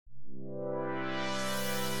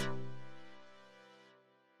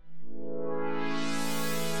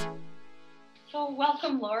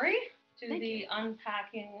welcome, Lori, to Thank the you.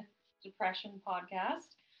 Unpacking Depression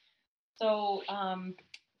podcast. So,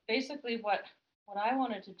 basically, what I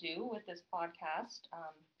wanted to do with this podcast.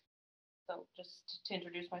 So, just to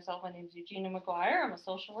introduce myself, my name is Eugenia McGuire. I'm a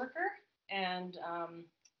social worker, and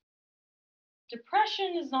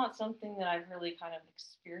depression is not something that I've really kind of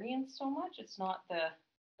experienced so much. It's not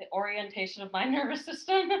the orientation of my nervous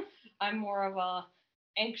system. I'm more of a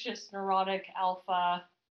anxious, neurotic alpha.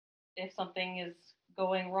 If something is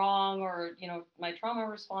going wrong, or my trauma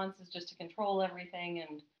response is just to control everything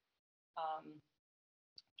and um,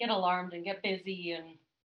 get alarmed and get busy and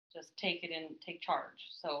just take it and take charge.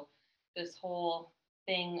 So this whole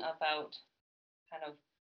thing about kind of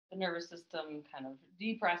the nervous system kind of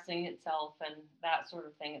depressing itself and that sort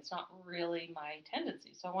of thing, it's not really my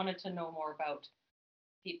tendency. So I wanted to know more about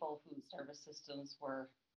people whose nervous systems were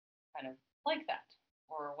kind of like that,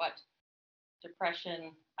 or what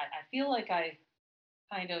depression. I feel like I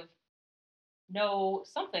kind of know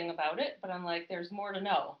something about it, but I'm like, there's more to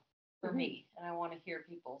know for me. And I want to hear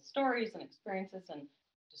people's stories and experiences and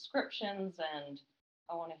descriptions, and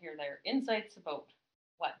I want to hear their insights about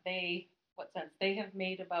what sense they have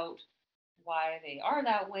made about why they are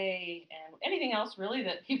that way, and anything else really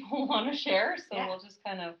that people want to share. So we'll just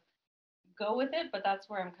kind of go with it. But that's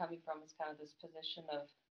where I'm coming from, is kind of this position of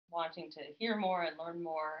wanting to hear more and learn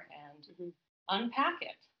more and unpack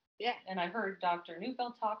it. Yeah. And I heard Dr.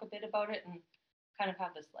 Neufeld talk a bit about it and kind of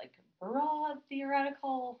have this like broad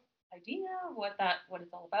theoretical idea of what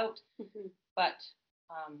it's all about. But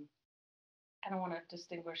I don't want to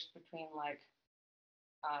distinguish between like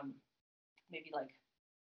maybe like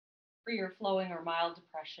freer flowing or mild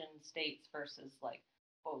depression states versus like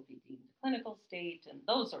what would be deemed a clinical state and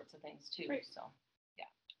those sorts of things too. Right. So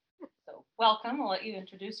yeah. So welcome. I'll let you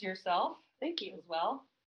introduce yourself. Thank you. As well.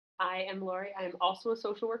 I am Lori. I'm also a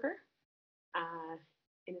social worker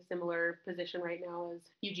in a similar position right now as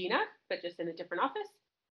Eugenia, but just in a different office.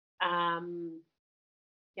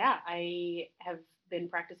 I have been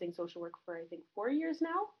practicing social work for I think 4 years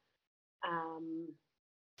now.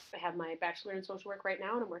 I have my bachelor in social work right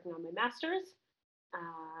now, and I'm working on my master's.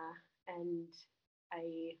 And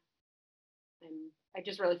I I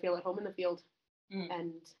just really feel at home in the field,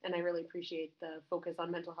 and I really appreciate the focus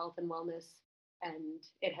on mental health and wellness, and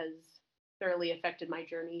it has thoroughly affected my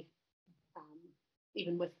journey,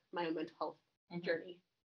 even with my own mental health journey.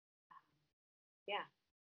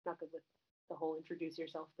 Not good with the whole introduce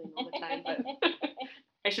yourself thing all the time, but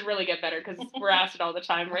I should really get better because we're asked it all the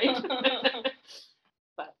time, right?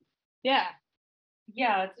 But yeah,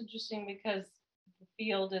 it's interesting because the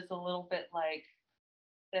field is a little bit like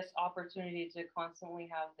this opportunity to constantly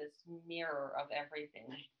have this mirror of everything,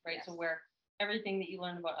 right? Yes. So where everything that you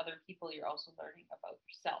learn about other people, you're also learning about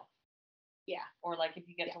yourself. Yeah. Or like if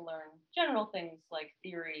you get to learn general things like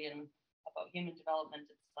theory and about human development,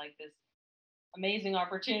 it's like this amazing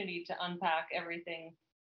opportunity to unpack everything.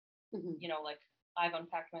 Like I've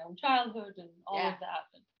unpacked my own childhood and all of that,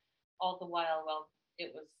 and all the while, well,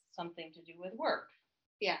 it was something to do with work.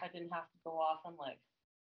 Yeah. I didn't have to go off and like,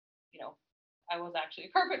 I was actually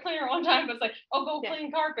a carpet cleaner one time, but it's like, oh, go clean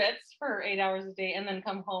carpets for 8 hours a day and then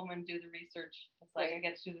come home and do the research. It's like I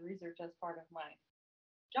get to do the research as part of my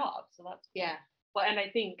job. So that's cool. Yeah. Well, and I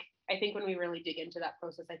think when we really dig into that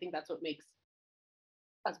process, I think that's what makes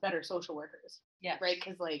us better social workers. Yeah. Right?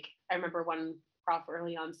 Because like I remember one prof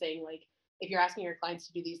early on saying like, if you're asking your clients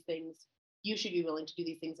to do these things, you should be willing to do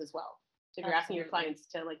these things as well. So if you're asking your clients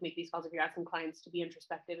to like make these calls, if you're asking clients to be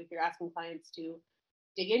introspective, if you're asking clients to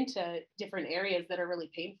dig into different areas that are really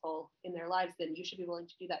painful in their lives, then you should be willing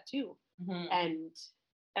to do that too. And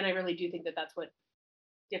I really do think that that's what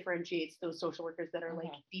differentiates those social workers that are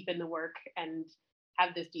like deep in the work and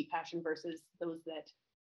have this deep passion versus those that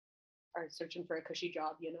are searching for a cushy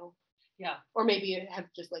job, Yeah. Or maybe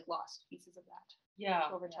have just like lost pieces of that. Yeah.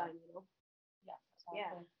 Over time, Yeah.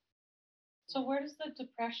 Exactly. So where does the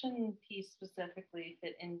depression piece specifically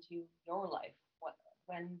fit into your life?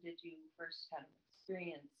 When did you first kind of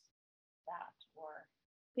experience that, or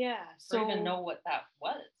even know what that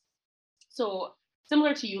was? So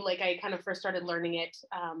similar to you, like I kind of first started learning it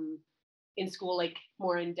in school, like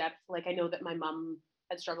more in depth. Like I know that my mom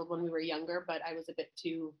had struggled when we were younger, but I was a bit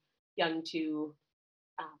too young to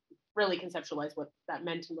really conceptualize what that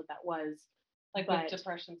meant and what that was. Like with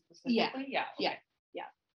depression specifically? Yeah. Okay.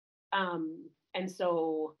 Yeah. And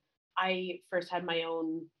so I first had my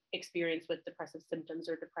own experience with depressive symptoms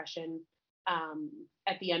or depression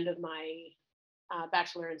at the end of my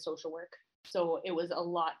bachelor in social work. So it was a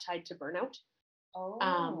lot tied to burnout.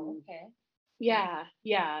 Oh, okay. Yeah.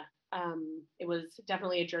 It was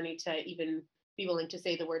definitely a journey to even be willing to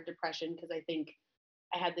say the word depression, because I think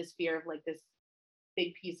I had this fear of like this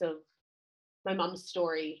big piece of my mom's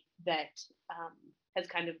story that has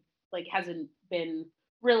kind of like hasn't been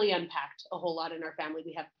really unpacked a whole lot in our family.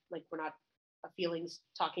 We have like we're not a feelings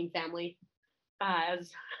talking family,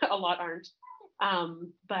 as a lot aren't.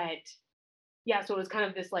 But yeah, so it was kind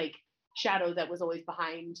of this like shadow that was always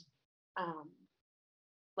behind, um,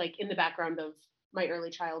 like in the background of my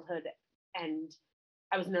early childhood, and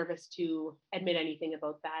I was nervous to admit anything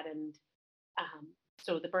about that, and um,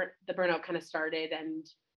 so the burnout kind of started, and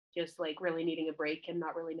just like really needing a break and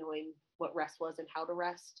not really knowing what rest was and how to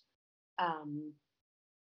rest, um,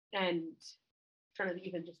 and trying to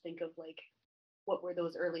even just think of like what were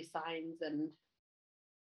those early signs, and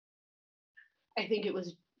I think it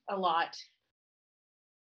was a lot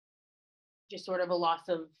just sort of a loss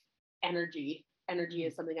of energy. Energy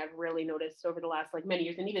is something I've really noticed over the last like many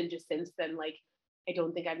years, and even just since then, like I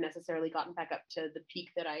don't think I've necessarily gotten back up to the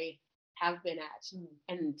peak that I have been at,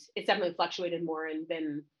 and it's definitely fluctuated more and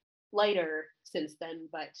been lighter since then.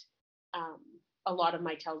 But um, a lot of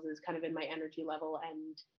my tells is kind of in my energy level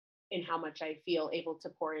and in how much I feel able to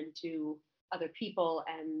pour into other people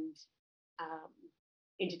and um,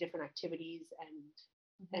 into different activities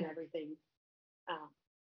and everything. Um,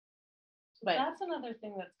 but that's another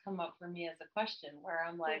thing that's come up for me as a question where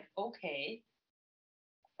I'm like, okay,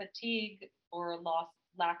 fatigue or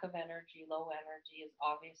lack of energy, low energy is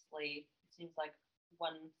obviously, it seems like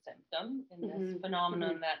one symptom in this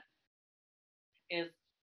phenomenon that is,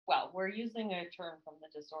 well, we're using a term from the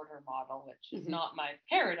disorder model, which is not my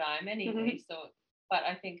paradigm anyway. So, but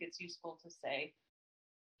I think it's useful to say,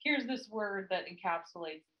 here's this word that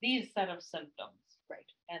encapsulates these set of symptoms.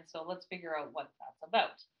 Right. And so let's figure out what that's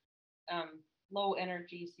about. Low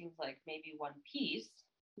energy seems like maybe one piece.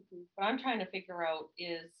 What I'm trying to figure out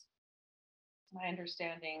is my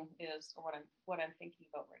understanding is, or what I'm thinking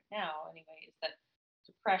about right now anyway, is that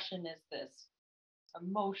depression is this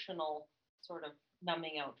emotional sort of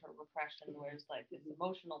numbing out or repression, whereas like this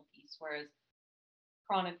emotional piece, whereas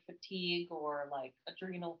chronic fatigue or like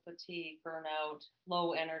adrenal fatigue, burnout,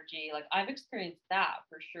 low energy, like I've experienced that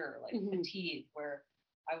for sure, like fatigue where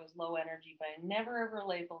I was low energy, but I never ever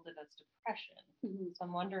labeled it as depression. So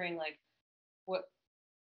I'm wondering like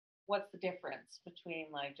what's the difference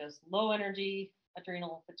between like just low energy,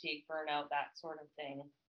 adrenal fatigue, burnout, that sort of thing,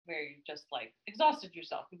 where you just like exhausted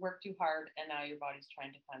yourself, you worked too hard, and now your body's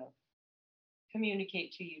trying to kind of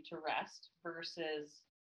communicate to you to rest, versus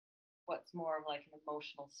what's more of like an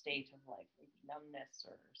emotional state of like maybe numbness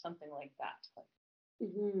or something like that. Like,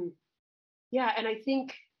 yeah, and I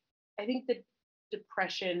think that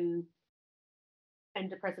depression and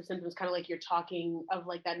depressive symptoms, kind of like you're talking of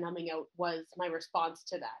like that numbing out, was my response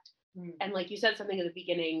to that. And like you said something at the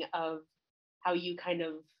beginning of how you kind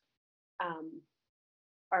of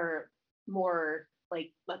are more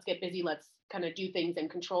like, let's get busy, let's kind of do things and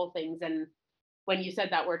control things. And when you said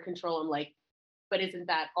that word control, I'm like, but isn't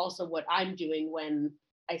that also what I'm doing when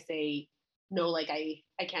I say no, like I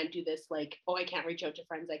can't do this, like, oh, I can't reach out to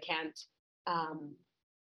friends, I can't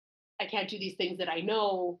do these things that I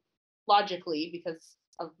know logically because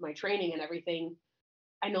of my training and everything.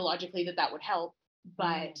 I know logically that would help,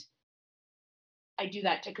 but I do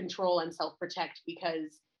that to control and self-protect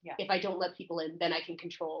because if I don't let people in, then I can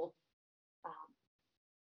control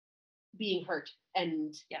being hurt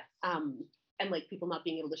and like people not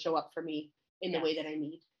being able to show up for me in the way that I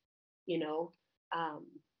need, you know.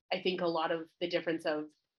 I think a lot of the difference of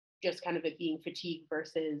just kind of it being fatigue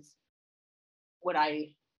versus what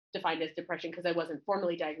I defined as depression, because I wasn't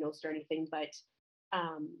formally diagnosed or anything, but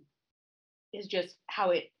is just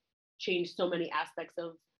how it changed so many aspects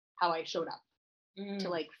of how I showed up to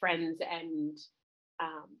like friends and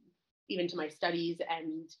even to my studies,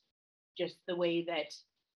 and just the way that,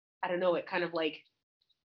 I don't know, it kind of like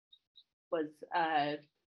was I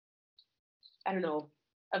don't know,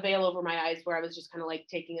 a veil over my eyes where I was just kind of like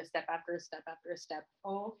taking a step after a step after a step.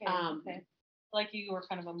 Oh, okay. Okay. Like you were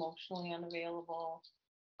kind of emotionally unavailable.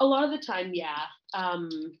 A lot of the time, yeah.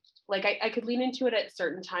 Like I could lean into it at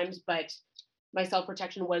certain times, but my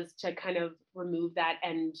self-protection was to kind of remove that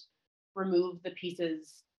and remove the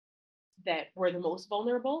pieces that were the most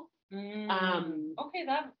vulnerable. Okay,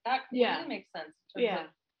 that completely makes sense in terms of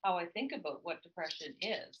how I think about what depression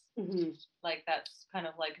is. Like that's kind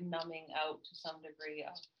of like numbing out to some degree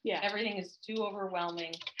of everything is too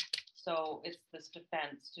overwhelming, so it's this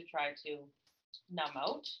defense to try to numb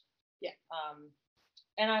out.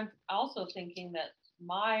 And I'm also thinking that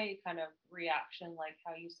my kind of reaction, like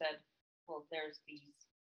how you said, well, there's these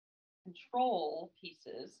control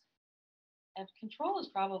pieces. And control is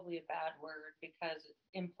probably a bad word because it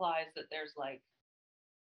implies that there's like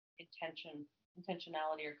intention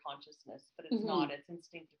intentionality or consciousness, but it's Mhm. not. It's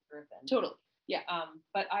instinctive driven. Totally.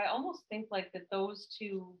 But I almost think like that those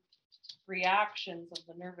two reactions of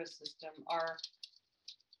the nervous system are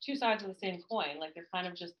two sides of the same coin. Like they're kind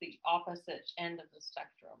of just the opposite end of the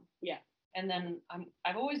spectrum. Yeah. And then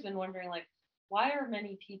I've always been wondering, like, why are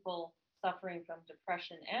many people suffering from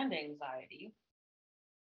depression and anxiety?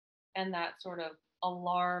 And that sort of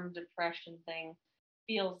alarm depression thing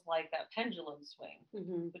feels like that pendulum swing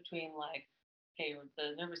Mm-hmm. between like, okay,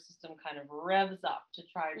 the nervous system kind of revs up to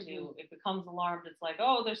try to, Mhm. it becomes alarmed. It's like,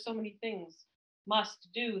 oh, there's so many things,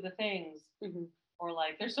 must do the things. Mm-hmm. Or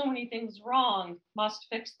like, there's so many things wrong, must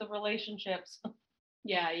fix the relationships.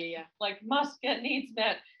 Yeah. Like, must get needs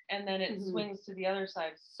met. And then it Mhm. swings to the other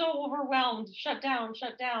side, so overwhelmed, shut down.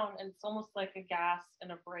 And it's almost like a gas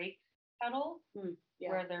and a brake pedal, Yeah.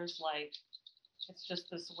 where there's like, it's just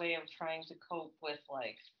this way of trying to cope with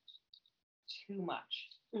like too much.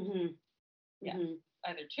 Mm-hmm. Yeah. Mm-hmm.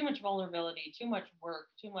 Either too much vulnerability, too much work,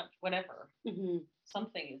 too much whatever. Mm-hmm.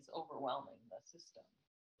 Something is overwhelming the system.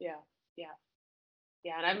 Yeah.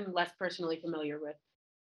 And I'm less personally familiar with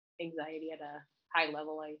anxiety at a high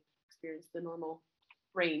level. I experience the normal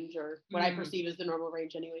range, or what I perceive as the normal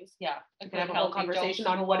range anyways. Yeah. We can have a whole conversation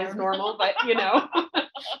on what is normal, but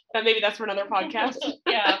but maybe that's for another podcast.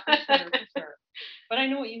 Yeah, for sure. But I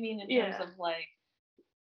know what you mean in terms of like,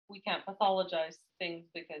 we can't pathologize things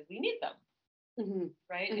because we need them. Mm-hmm.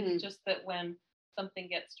 Right? Mm-hmm. It's just that when something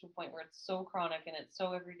gets to a point where it's so chronic and it's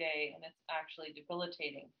so everyday and it's actually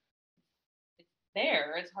debilitating, it's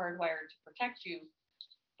there, it's hardwired to protect you,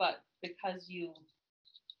 but because you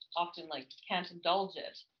often like can't indulge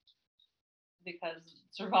it because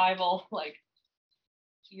survival, like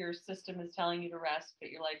your system is telling you to rest, but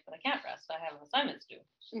you're like, but I can't rest, I have assignments due.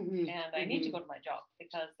 Mm-hmm. And I need to go to my job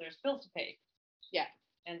because there's bills to pay. Yeah.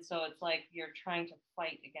 And so it's like you're trying to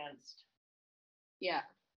fight against. Yeah.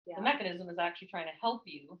 The mechanism is actually trying to help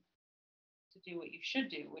you to do what you should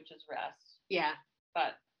do, which is rest. Yeah.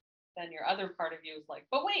 But then your other part of you is like,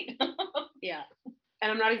 but wait. Yeah.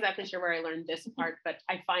 And I'm not exactly sure where I learned this part, but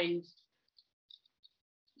I find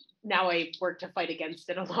now I work to fight against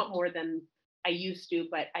it a lot more than I used to,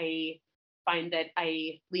 but I find that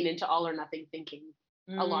I lean into all or nothing thinking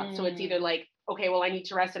a lot. So it's either like, okay, well, I need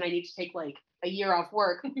to rest and I need to take like a year off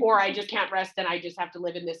work, or I just can't rest and I just have to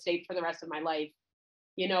live in this state for the rest of my life,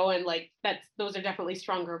 and like those are definitely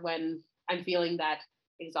stronger when I'm feeling that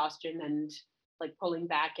exhaustion and like pulling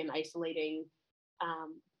back and isolating.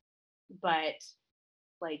 But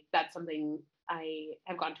like that's something I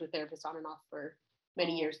have gone to a therapist on and off for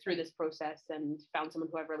many years through this process, and found someone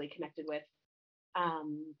who I've really connected with.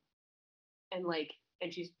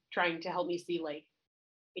 And she's trying to help me see like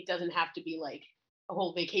it doesn't have to be like a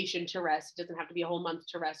whole vacation to rest. It doesn't have to be a whole month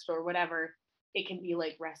to rest or whatever. It can be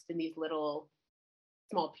like rest in these little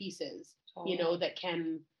small pieces, that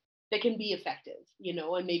can be effective,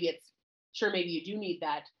 and maybe maybe you do need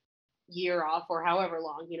that year off or however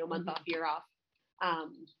long, month off, year off.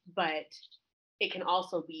 But it can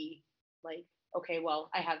also be like, okay, well,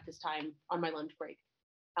 I have this time on my lunch break.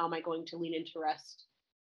 How am I going to lean into rest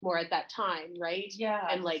more at that time, right? Yeah.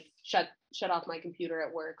 And like shut off my computer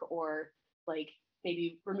at work, or like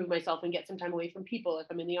maybe remove myself and get some time away from people if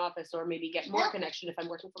I'm in the office, or maybe get more connection if I'm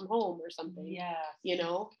working from home or something. Yeah.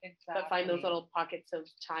 Exactly. But find those little pockets of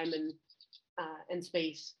time and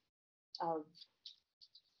space of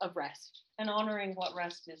rest. And honoring what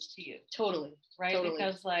rest is to you. Totally. Right? Totally.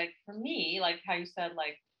 Because like for me, like how you said,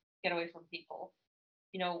 like get away from people,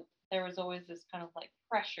 there was always this kind of like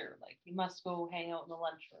pressure, like you must go hang out in the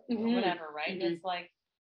lunchroom or whatever, right? And it's like,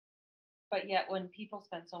 but yet when people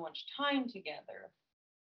spend so much time together,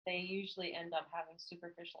 they usually end up having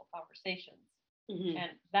superficial conversations.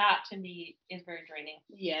 And that to me is very draining.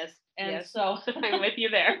 Yes. And so I'm with you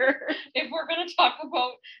there. If we're going to talk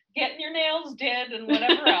about getting your nails did and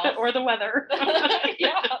whatever else, or the weather,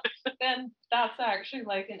 then that's actually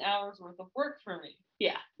like an hour's worth of work for me.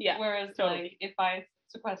 Yeah. Whereas totally. like if I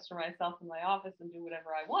sequester myself in my office and do whatever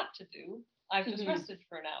I want to do, I've just rested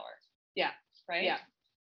for an hour. Yeah. Right.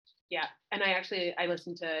 Yeah. And I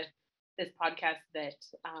listened to this podcast that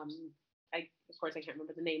of course I can't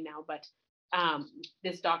remember the name now, but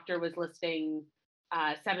this doctor was listing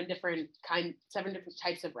 7 different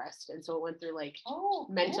types of rest, and so it went through like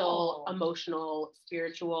mental, emotional,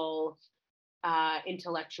 spiritual,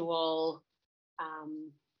 intellectual,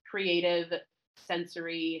 creative,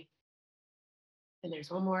 sensory, and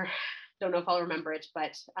there's one more. Don't know if I'll remember it,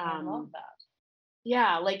 but I love that.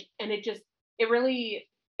 Yeah, like, and it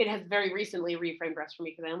has very recently reframed rest for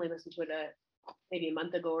me, because I only listened to it maybe a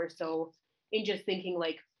month ago or so, in just thinking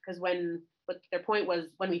like, because what their point was,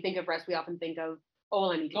 when we think of rest, we often think of, oh,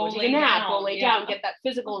 well, I need to go take lay a nap, go down, lay yeah. down, get that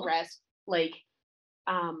physical rest. Like,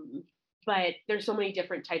 but there's so many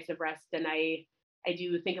different types of rest, and I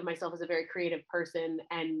do think of myself as a very creative person,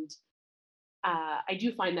 and I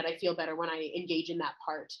do find that I feel better when I engage in that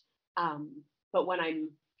part. But when I'm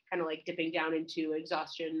kind of like dipping down into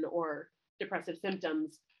exhaustion or depressive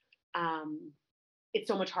symptoms, it's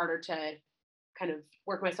so much harder to kind of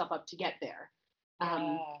work myself up to get there,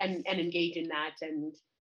 and engage in that, and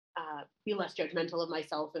be less judgmental of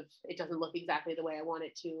myself if it doesn't look exactly the way I want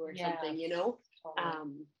it to, or something, you know.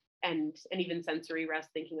 Totally. And even sensory rest,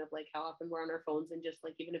 thinking of like how often we're on our phones, and just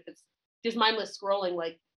like, even if it's just mindless scrolling,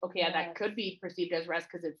 like, okay, yeah, that could be perceived as rest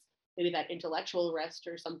because it's maybe that intellectual rest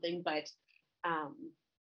or something, but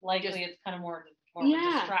likely it's kind of more of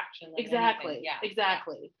a distraction than exactly. anything.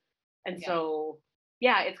 Exactly. And so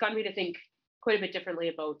it's gotten me to think quite a bit differently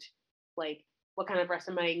about like, what kind of rest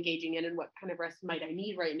am I engaging in, and what kind of rest might I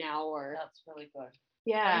need right now? Or that's really good.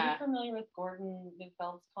 Yeah. Are you familiar with Gordon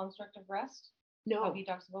Neufeld's construct of rest? No. How he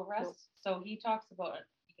talks about rest? No. So he talks about it.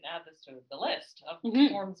 You can add this to the list of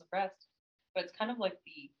forms of rest, but it's kind of like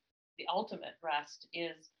the ultimate rest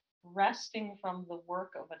is resting from the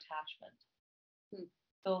work of attachment.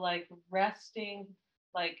 So like resting,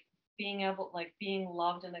 like being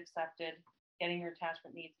loved and accepted, getting your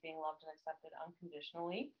attachment needs being loved and accepted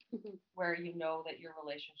unconditionally, where you know that your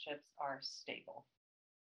relationships are stable.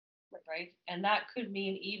 Right, and that could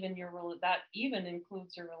mean that even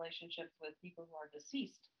includes your relationships with people who are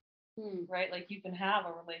deceased, right? Like you can have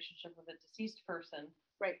a relationship with a deceased person,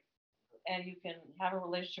 right, and you can have a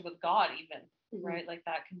relationship with God, even, right? Like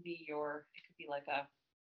that can be it could be like a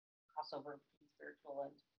crossover between spiritual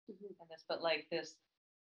and this, but like this,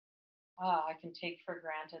 I can take for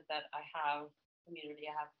granted that I have community,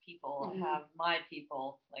 I have people, I have my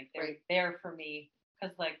people, like they're there for me,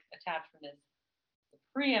 because like attachment is the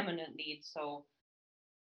preeminent need, so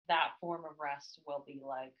that form of rest will be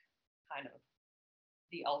like kind of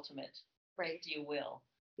the ultimate, if you will.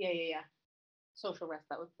 Yeah. Social rest,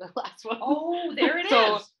 that was the last one. Oh, there it is.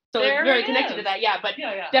 So it's very connected to that, but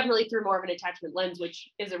definitely through more of an attachment lens, which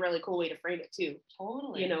is a really cool way to frame it too.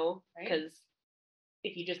 Totally. You know, because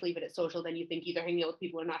if you just leave it at social, then you think either hanging out with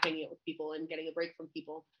people or not hanging out with people and getting a break from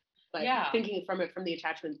people. But thinking from the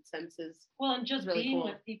attachment sense is and just really being cool.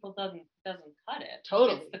 With people doesn't cut it.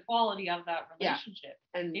 Totally. It's the quality of that relationship.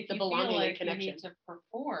 And if the you belonging feel like and connection. You need to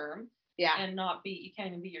perform and not be, you can't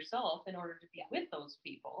even be yourself in order to be with those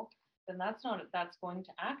people, then that's going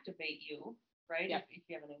to activate you, right? If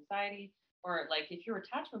you have an anxiety, or like if your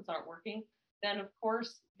attachments aren't working, then of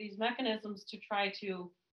course these mechanisms to try to,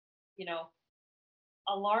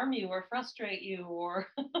 alarm you or frustrate you or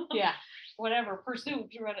whatever, pursuit,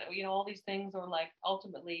 all these things, or like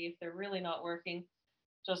ultimately if they're really not working,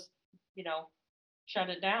 just shut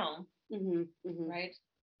it down. Right,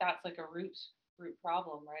 that's like a root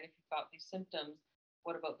problem, right? If you've got these symptoms,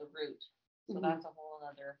 what about the root? So that's a whole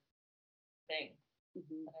other thing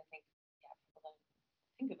that I think people don't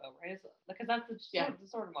think about, right? Because that's the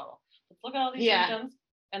disorder model. Let's look at all these symptoms,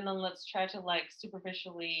 and then let's try to like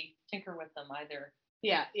superficially tinker with them, either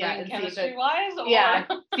and chemistry wise, or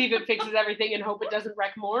see if it fixes everything and hope it doesn't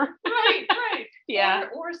wreck more. right.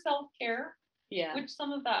 Or self-care, Yeah. Which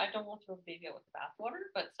some of that, I don't want to throw the baby out with the bathwater,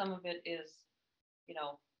 but some of it is,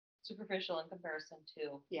 superficial in comparison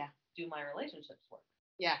to, do my relationships work?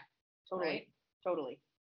 Yeah, totally. Right? Totally.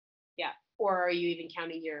 Yeah. Or are you even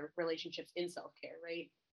counting your relationships in self-care, right?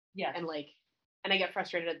 Yeah. And I get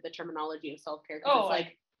frustrated at the terminology of self-care. Oh, it's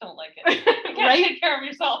I don't like it. You can't take care of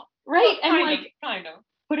yourself. Right. Well, and kind of.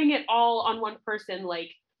 Putting it all on one person,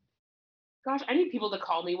 like, gosh, I need people to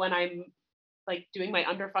call me when I'm like doing my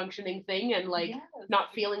underfunctioning thing and like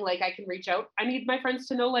not feeling like I can reach out. I need my friends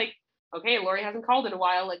to know, like, okay, Lori hasn't called in a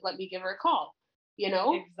while, like let me give her a call,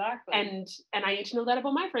 Exactly. And I need to know that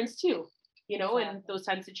about my friends too, and those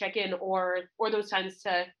times to check in, or those times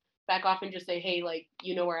to back off and just say, hey, like,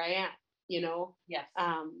 where I am, Yes.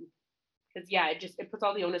 because it puts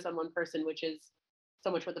all the onus on one person, which is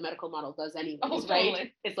so much what the medical model does anyways, right?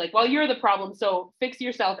 Totally. It's like, well, you're the problem, so fix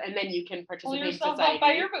yourself and then you can participate in society. Up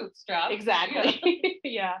by your bootstraps. Exactly.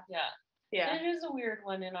 Yeah. It is a weird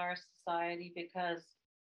one in our society, because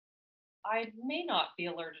I may not be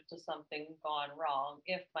alerted to something gone wrong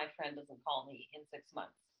if my friend doesn't call me in 6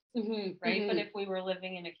 months, right? But if we were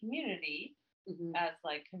living in a community as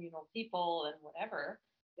like communal people and whatever,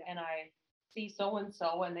 and I see so and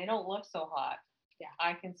so and they don't look so hot,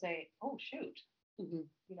 I can say, oh shoot,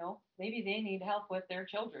 maybe they need help with their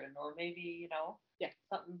children, or maybe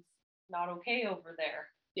something's not okay over there.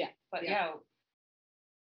 Yeah. But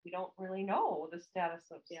we don't really know the status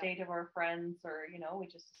of Yeah. state of our friends, or we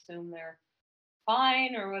just assume they're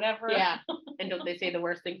fine or whatever. Yeah. And don't they say the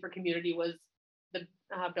worst thing for community was the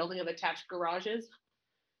building of attached garages,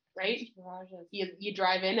 right? Garages. You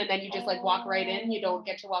drive in and then you just like walk right in. You don't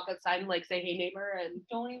get to walk outside and like say, hey neighbor, and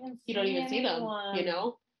You don't even see them, you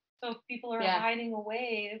know? So if people are Yeah. hiding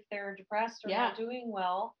away, if they're depressed or Yeah. not doing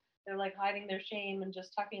well, they're like hiding their shame and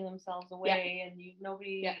just tucking themselves away, and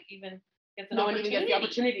nobody Yeah. even gets an No one opportunity. even gets the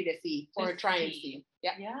opportunity to see to or try and see. see.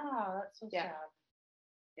 Yeah. Yeah, that's so Yeah. sad.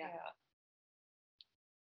 Yeah.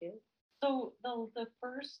 Yeah. So the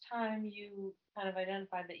first time you kind of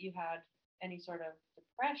identified that you had any sort of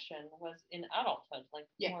depression was in adulthood, like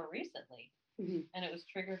Yeah. more recently, Mhm. and it was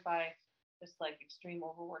triggered by this like extreme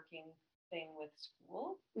overworking thing with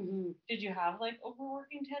school. Mhm. Did you have like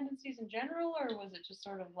overworking tendencies in general, or was it just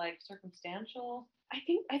sort of like circumstantial? I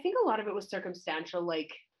think a lot of it was circumstantial,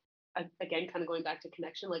 like again, kind of going back to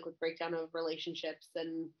connection, like with breakdown of relationships,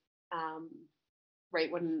 and um, right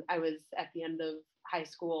when I was at the end of high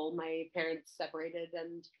school, my parents separated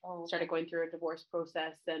and started going through a divorce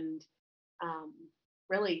process, and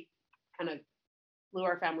really kind of blew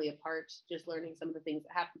our family apart. Just learning some of the things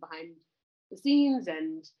that happened behind the scenes,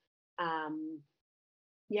 and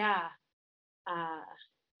yeah,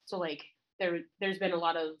 so like there's been a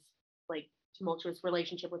lot of like tumultuous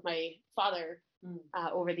relationship with my father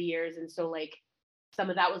over the years, and so like some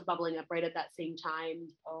of that was bubbling up right at that same time.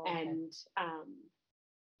 And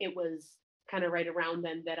it was kind of right around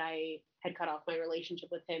then that I had cut off my relationship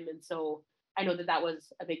with him, and so I know that that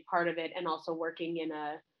was a big part of it, and also working in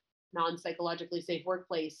a non-psychologically safe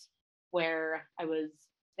workplace where I was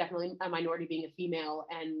definitely a minority, being a female,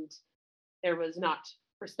 and there was not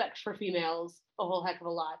respect for females a whole heck of a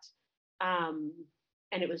lot.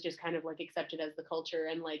 And it was just kind of like accepted as the culture,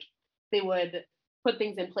 and like they would put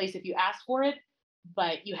things in place if you asked for it,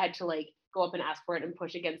 but you had to like go up and ask for it and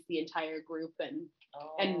push against the entire group, and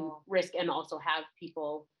risk, and also have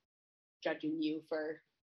people judging you for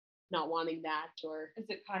not wanting that. Or is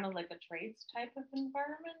it kind of like a trades type of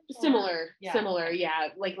environment? Similar, yeah,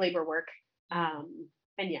 like labor work.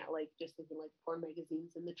 And yeah, like just thinking like porn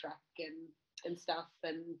magazines in the truck and stuff,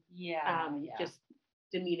 and just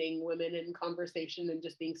demeaning women in conversation and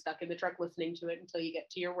just being stuck in the truck listening to it until you get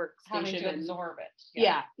to your workstation, having to absorb it.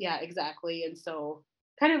 Yeah, exactly. And so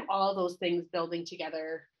kind of all those things building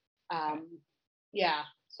together.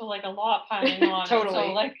 So like a lot piling on. Totally.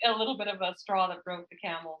 So like a little bit of a straw that broke the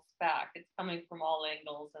camel's back. It's coming from all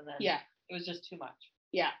angles, and then it was just too much.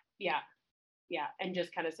 Yeah. And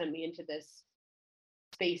just kind of sent me into this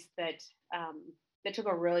space that that took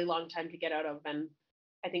a really long time to get out of. And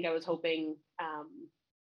I think I was hoping,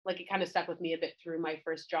 like it kind of stuck with me a bit through my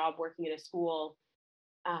first job working in a school.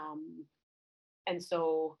 And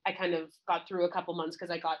so I kind of got through a couple months because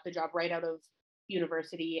I got the job right out of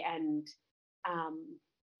university. And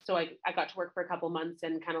so I got to work for a couple months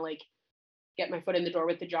and kind of like get my foot in the door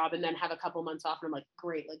with the job, and then have a couple months off. And I'm like,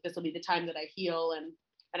 great, like this will be the time that I heal. And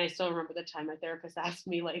I still remember the time my therapist asked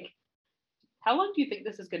me, like, how long do you think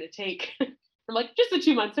this is going to take? I'm like, just the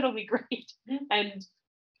 2 months, it'll be great. And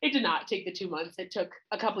it did not take the 2 months. It took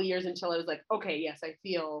a couple years until I was like, okay, yes, I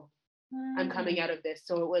feel I'm coming out of this.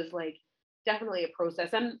 So it was like definitely a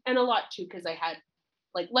process, and a lot too, because I had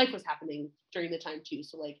like life was happening during the time too.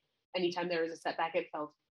 So like anytime there was a setback, it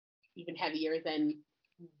felt even heavier than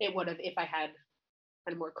it would have if I had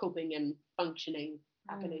kind of more coping and functioning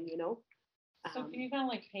happening, you know? So can you kind of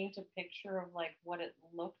like paint a picture of like what it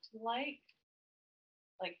looked like?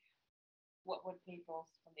 Like what would people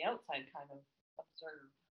from the outside kind of observe?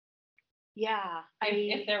 Yeah.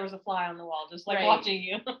 If there was a fly on the wall, just like watching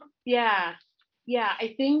you. Yeah.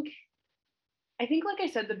 I think like I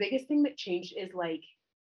said, the biggest thing that changed is like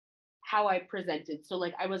how I presented. So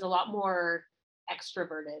like I was a lot more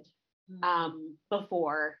extroverted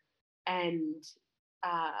before, and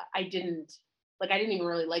I didn't even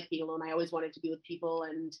really like being alone. I always wanted to be with people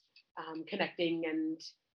and connecting and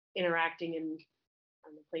interacting and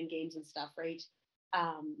playing games and stuff, right?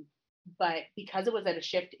 But because it was at a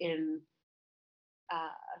shift in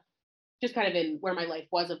just kind of in where my life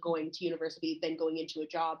was, of going to university, then going into a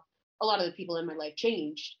job, a lot of the people in my life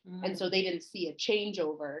changed. And so they didn't see a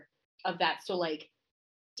changeover of that. So like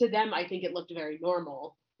to them, I think it looked very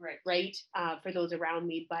normal, right? For those around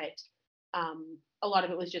me. But a lot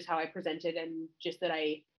of it was just how I presented, and just that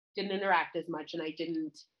I didn't interact as much, and I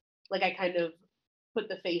didn't, like, I kind of put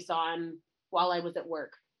the face on while I was at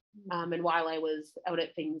work, and while I was out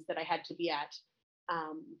at things that I had to be at.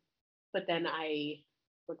 But then I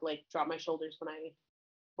would like drop my shoulders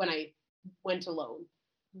when I went alone,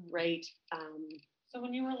 right? So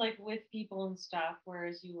when you were like with people and stuff,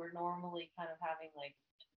 whereas you were normally kind of having like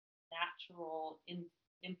natural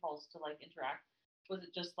impulse to like interact, was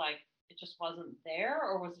it just like it just wasn't there,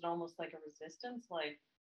 or was it almost like a resistance? Like,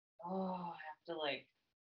 oh, I have to like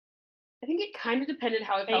I think it kind of depended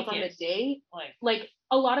how I felt fake on the it. day. Like, Like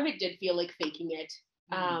a lot of it did feel like faking it.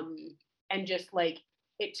 mm, And just like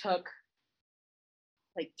it took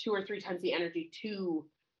like 2 or 3 times the energy to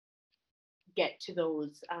get to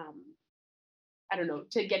those I don't know,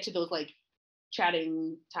 to get to those like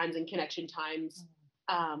chatting times and connection times.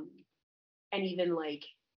 Um and even like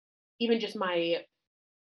even just my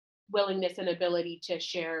willingness and ability to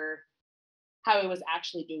share how I was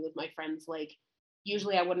actually doing with my friends. Like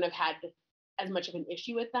usually I wouldn't have had as much of an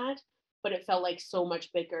issue with that, but it felt like so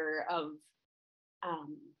much bigger um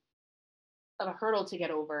of a hurdle to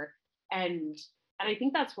get over. And I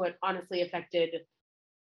think that's what honestly affected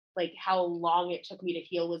like how long it took me to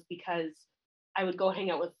heal, was because I would go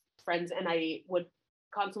hang out with friends and I would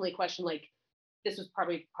constantly question, like, this was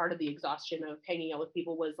probably part of the exhaustion of hanging out with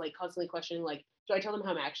people, was like constantly questioning, like, do I tell them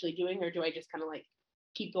how I'm actually doing, or do I just kind of like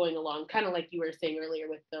keep going along, kind of like you were saying earlier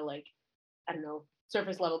with the like, I don't know,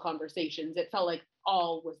 surface level conversations. It felt like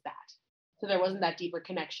all was that, so there wasn't that deeper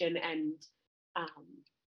connection. Um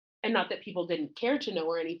and not that people didn't care to know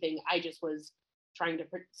or anything, I just was trying to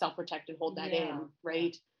self protect and hold that yeah, in,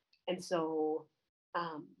 right? And so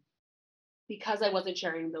um because I wasn't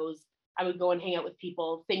sharing those, I would go and hang out with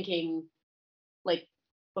people thinking, like,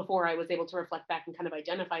 before I was able to reflect back and kind of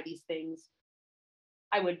identify these things,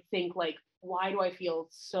 I would think like, why do I feel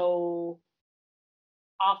so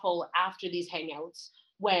awful after these hangouts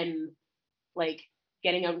when like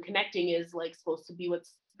getting out and connecting is like supposed to be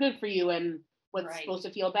what's good for you and what's right, supposed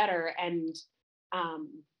to feel better.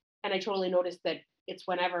 Um and I totally noticed that it's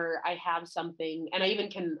whenever I have something, and I even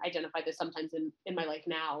can identify this sometimes in my life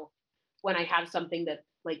now, when I have something that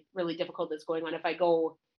like really difficult that's going on, if I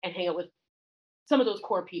go and hang out with some of those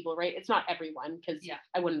core people, right? It's not everyone, because yeah,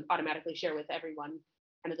 I wouldn't automatically share with everyone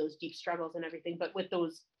kind of those deep struggles and everything, but with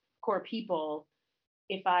those core people,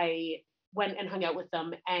 if I went and hung out with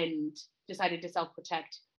them and decided to self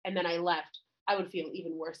protect and then I left, I would feel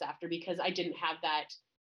even worse after, because I didn't have that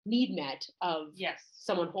need met of yes,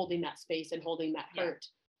 someone holding that space and holding that yeah. hurt.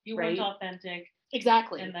 You weren't Right? authentic,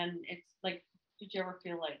 Exactly. and then it's like, did you ever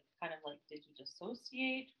feel like kind of like did you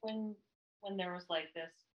dissociate when there was like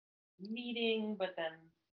this meeting, but then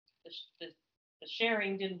the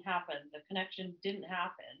sharing didn't happen, the connection didn't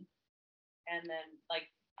happen, and then like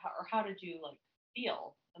or how did you like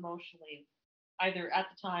feel emotionally, either at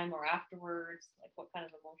the time or afterwards? Like what kind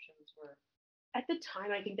of emotions were? At the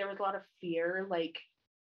time, I think there was a lot of fear. Like,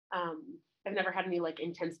 I've never had any like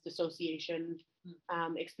intense dissociation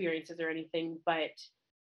Mm. experiences or anything, but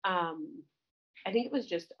um, I think it was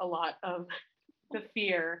just a lot of the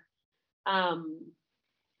fear um,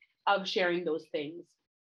 of sharing those things,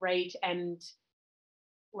 right? And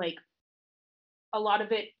like a lot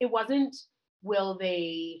of it, it wasn't will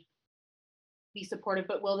they be supportive,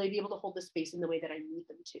 but will they be able to hold the space in the way that I need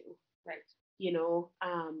them to, Right. you know?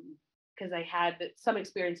 Because I had some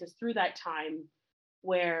experiences through that time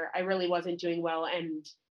where I really wasn't doing well, and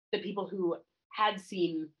the people who had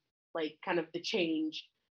seen like kind of the change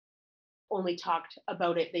only talked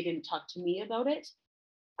about it. They didn't talk to me about it.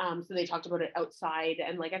 So they talked about it outside,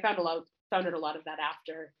 and like I found out a lot of that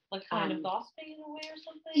after. Like kind of gossiping in a way or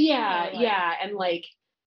something? Yeah, Or like, yeah, and like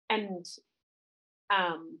and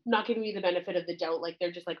not giving me the benefit of the doubt. Like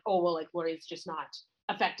they're just like, oh well, like Lori's just not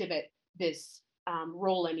effective at this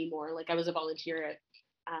role anymore. Like I was a volunteer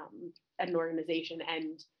at an organization,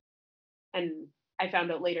 and I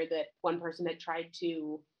found out later that one person had tried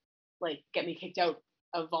to like get me kicked out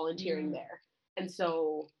of volunteering mm, there. And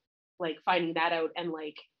so like finding that out, and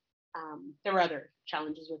like there were other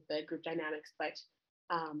challenges with the group dynamics, but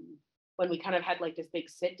um when we kind of had like this big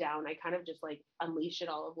sit down, I kind of just like unleashed it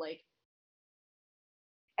all of like,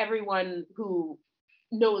 everyone who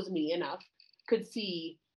knows me enough could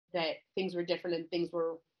see that things were different and things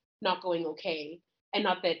were not going okay. And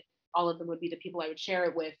not that all of them would be the people I would share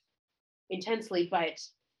it with intensely, but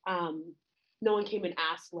um, no one came and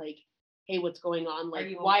asked like, "Hey, what's going on? are Like,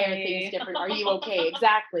 you why are things okay? different? Are you okay?"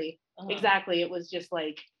 Exactly, Uh-huh. exactly. It was just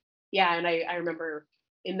like, yeah. And I remember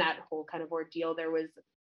in that whole kind of ordeal, there was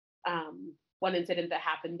one incident that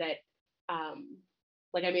happened that um,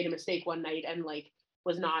 like I made a mistake one night and like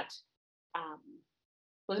was not um,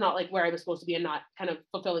 was not like where I was supposed to be, and not kind of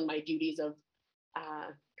fulfilling my duties of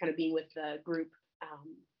kind of being with the group,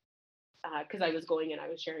 because I was going and I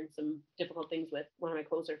was sharing some difficult things with one of my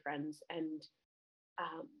closer friends,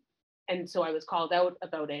 um, and so I was called out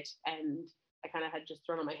about it, and I kind of had just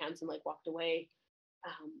thrown on my hands and like walked away.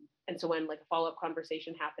 And so when like a follow-up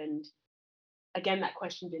conversation happened, again, that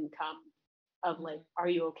question didn't come of like, are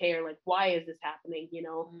you okay? Or like, why is this happening? You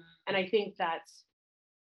know? And I think that's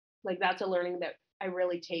a learning that I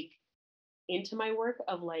really take into my work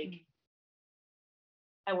of like,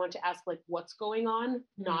 I want to ask like, what's going on,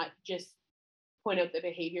 not just point out the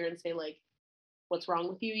behavior and say like, what's wrong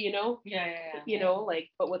with you, you know? You know, like,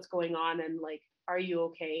 but what's going on and like, are you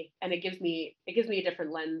okay? And it gives me a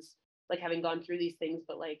different lens, like having gone through these things,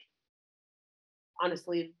 but like,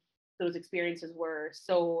 honestly, those experiences were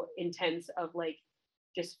so intense of like,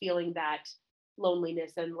 just feeling that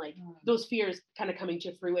loneliness and like those fears kind of coming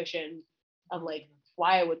to fruition of like,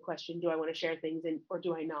 why I would question, do I want to share things and, or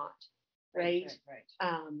do I not? Right.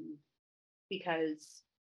 Because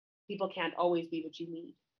people can't always be what you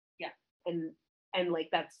need. And like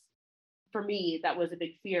that's, for me, that was a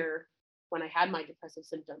big fear when I had my depressive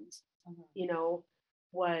symptoms, you know,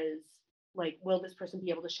 was like, will this person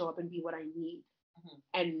be able to show up and be what I need?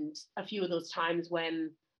 And a few of those times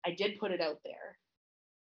when I did put it out there,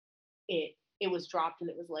 it was dropped and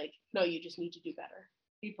it was like, no, you just need to do better.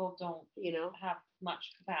 People don't, you know, have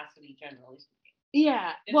much capacity generally speaking.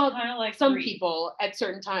 Yeah. It's well, kind of like some people at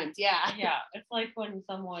certain times. Yeah. Yeah. It's like when you lose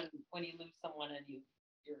someone and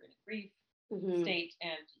you're in a grief state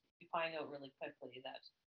and you find out really quickly that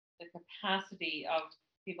the capacity of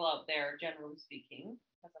people out there, generally speaking,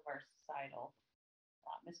 because of our societal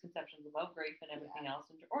misconceptions about grief and everything else,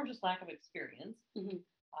 or just lack of experience,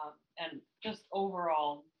 and just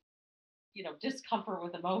overall, you know, discomfort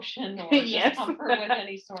with emotion or discomfort with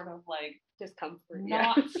any sort of like discomfort,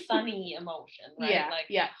 not sunny emotion, right?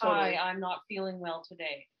 Hi, I'm not feeling well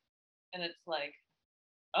today. And it's like,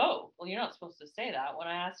 oh, well, you're not supposed to say that. When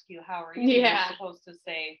I ask you, how are you? You're supposed to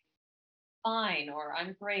say, fine, or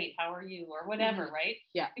I'm great, how are you, or whatever, right?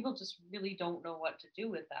 Yeah. People just really don't know what to do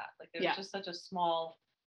with that. Like there's just such a small,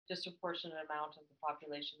 disproportionate amount of the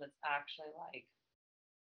population that's actually like,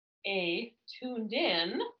 tuned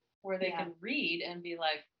in, where they can read and be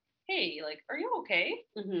like, hey, like, are you okay?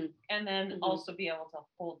 And then also be able to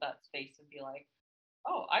hold that space and be like,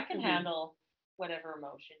 oh, I can handle whatever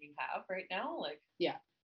emotion you have right now. Like, right?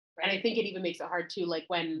 And I think it even makes it hard too, like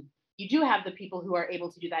when you do have the people who are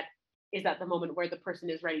able to do that, is that the moment where the person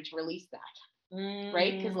is ready to release that,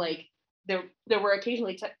 right? Because like there were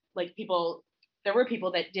occasionally like people, there were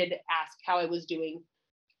people that did ask how I was doing,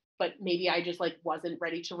 but maybe I just like wasn't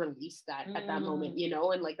ready to release that at that moment, you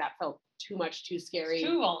know, and like that felt too much, too scary, it's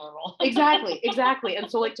too vulnerable. exactly.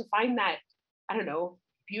 And so like to find that, I don't know,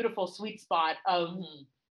 beautiful sweet spot of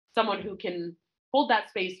someone who can hold that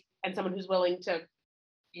space and someone who's willing to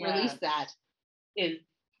release that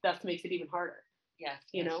thus makes it even harder.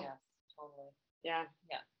 You know? Yes, totally. Yeah.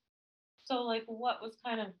 So like what was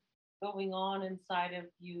kind of going on inside of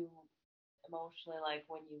you emotionally, like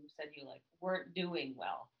when you said you like weren't doing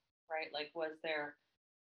well, right? Like was there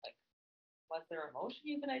emotion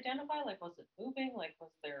you could identify? Like was it moving? Like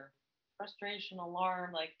was there frustration,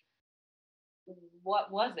 alarm? Like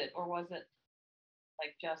what was it? Or was it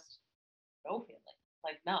like just no feeling,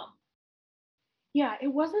 like numb? Yeah, it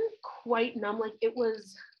wasn't quite numb. Like it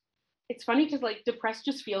was, it's funny because like depressed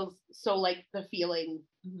just feels so like the feeling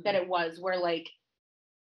that it was, where like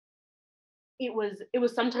it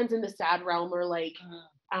was sometimes in the sad realm, or like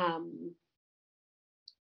I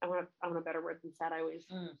want a better word than sad. I always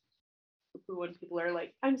when people are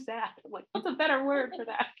like, I'm sad, I'm like, what's a better word for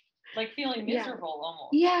that? Like feeling miserable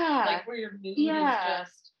almost. Like where your mood is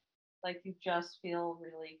just like you just feel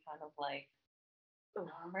really kind of like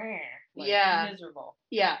miserable.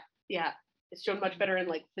 Yeah. It's shown much better in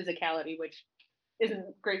like physicality, which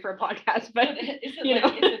isn't great for a podcast, but is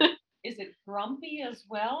it is it grumpy as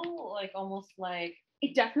well? Like almost like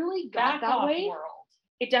it definitely got that way. World.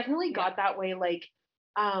 It definitely got that way. Like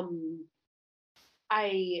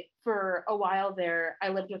I, for a while there, I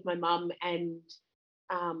lived with my mom, and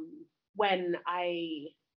when I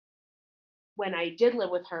did live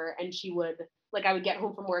with her, and she would like, I would get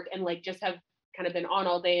home from work and like just have kind of been on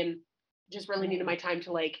all day and just really needed my time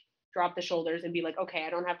to like drop the shoulders and be like, okay, I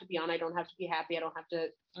don't have to be on, I don't have to be happy, I don't have to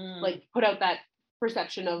like put out that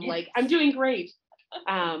perception of like I'm doing great,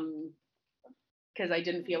 because I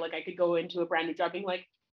didn't feel like I could go into a brand new job being like,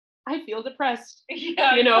 I feel depressed,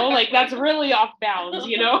 you know, like that's really off bounds,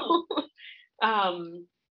 you know.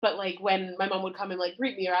 But like when my mom would come and like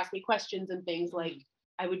greet me or ask me questions and things, like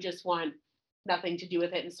I would just want nothing to do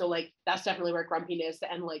with it. And so like that's definitely where grumpiness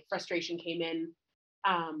and like frustration came in.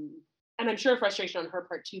 And I'm sure frustration on her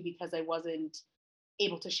part too, because I wasn't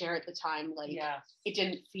able to share at the time. Like it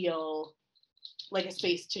didn't feel like a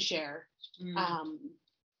space to share.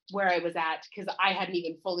 where I was at, because I hadn't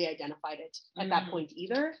even fully identified it at that point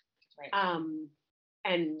either. Right.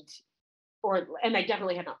 And I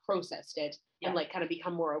definitely had not processed it and like kind of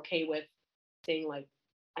become more okay with saying like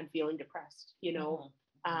I'm feeling depressed, you know,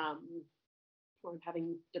 or I'm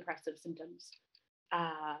having depressive symptoms.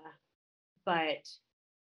 But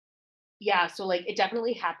yeah, so like it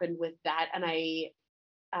definitely happened with that, and I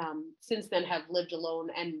since then have lived alone,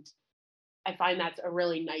 and I find that's a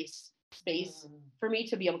really nice space for me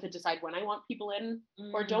to be able to decide when I want people in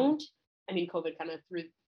or don't. I mean, COVID kind of threw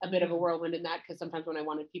a bit of a whirlwind in that, because sometimes when I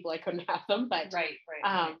wanted people, I couldn't have them. But right.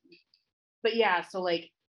 But yeah, so like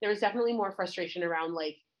there was definitely more frustration around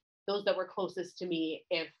like those that were closest to me,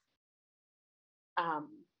 if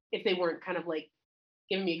they weren't kind of like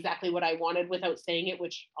giving me exactly what I wanted without saying it,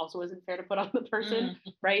 which also isn't fair to put on the person,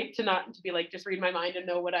 right? To be like, just read my mind and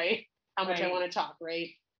know how much I want to talk, right?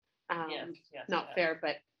 Yes, not fair,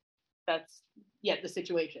 but that's the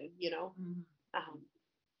situation, you know,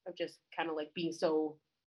 of just kind of like being so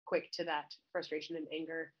quick to that frustration and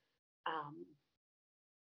anger.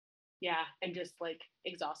 And just like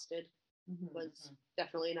exhausted was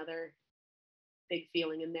definitely another big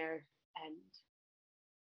feeling in there. And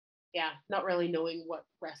not really knowing what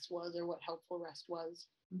rest was or what helpful rest was,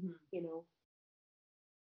 you know.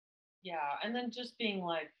 Yeah, and then just being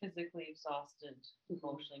like physically exhausted,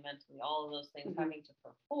 emotionally, mentally, all of those things, having to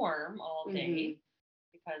perform all day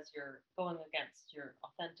because you're going against your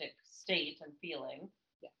authentic state and feeling.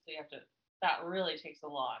 Yeah. So you have to, that really takes a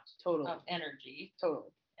lot of energy.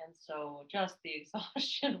 Totally. And so just the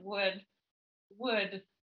exhaustion would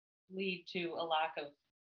lead to a lack of,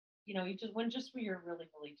 you know, when you're really,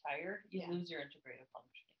 really tired, you lose your integrative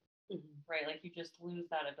functioning, right? Like you just lose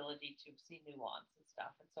that ability to see nuance and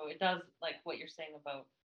stuff. And so it does, like what you're saying about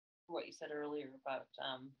what you said earlier about,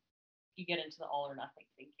 you get into the all or nothing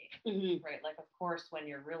thinking, right? Like, of course, when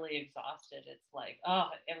you're really exhausted, it's like, oh,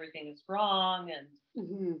 everything is wrong. And,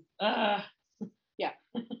 yeah.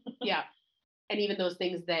 And even those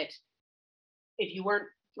things that if you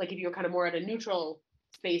were kind of more at a neutral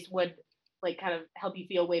space would like kind of help you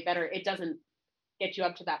feel way better, it doesn't get you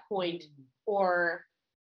up to that point. Or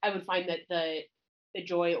I would find that the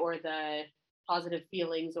joy or the positive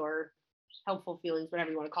feelings or helpful feelings, whatever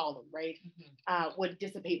you want to call them, right, would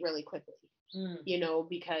dissipate really quickly, you know,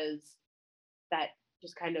 because that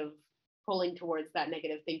just kind of pulling towards that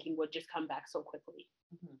negative thinking would just come back so quickly.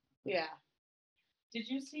 Yeah. Did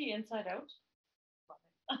you see Inside Out?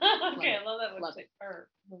 Okay, I love that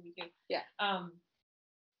movie too. Yeah.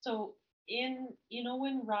 So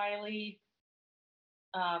when Riley,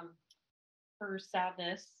 her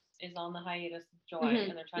sadness is on the hiatus of joy,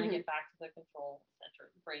 and they're trying to get back to the control center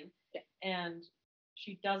of the brain, and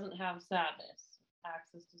she doesn't have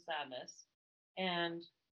access to sadness, and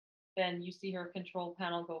then you see her control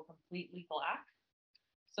panel go completely black.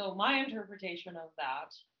 So my interpretation of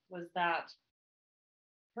that was that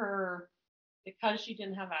because she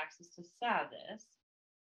didn't have access to sadness,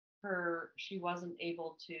 she wasn't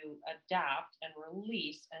able to adapt and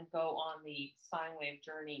release and go on the sine wave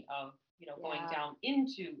journey of going down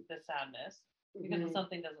into the sadness, because if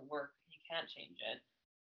something doesn't work, you can't change it.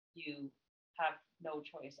 You have no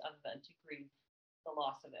choice other than to grieve the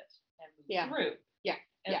loss of it and move through.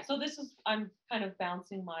 And so I'm kind of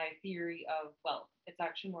bouncing my theory of, well, it's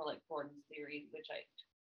actually more like Gordon's theory, which I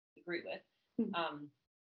agree with.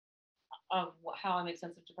 Of how I make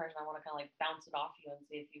sense of depression. I want to kind of like bounce it off you and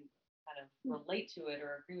see if you kind of relate to it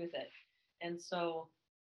or agree with it. And so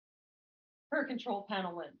her control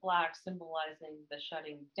panel went black, symbolizing the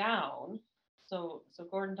shutting down. So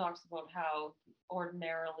Gordon talks about how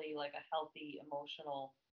ordinarily like a healthy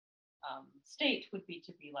emotional state would be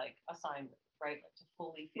to be like a sine wave, right? Like to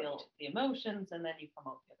fully feel the emotions, and then you come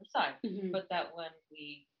out the other side. But that when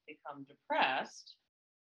we become depressed,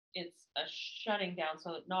 it's a shutting down.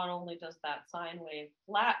 So not only does that sine wave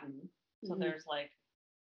flatten, so there's like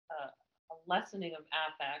a lessening of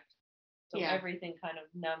affect. So everything kind of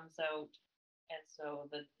numbs out. And so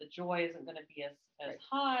the joy isn't going to be as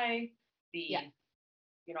high.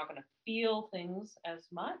 You're not going to feel things as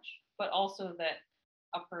much, but also that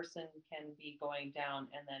a person can be going down,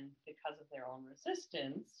 and then because of their own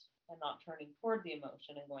resistance and not turning toward the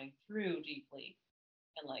emotion and going through deeply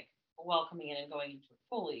and like welcoming it and going into it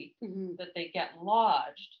fully, that they get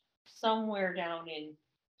lodged somewhere down in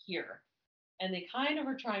here. And they kind of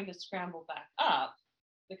are trying to scramble back up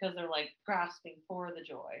because they're like grasping for the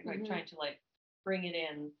joy, right? Trying to like bring it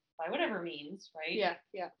in by whatever means, right?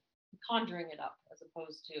 Yeah. Conjuring it up as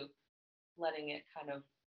opposed to letting it kind of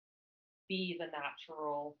be the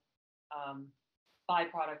natural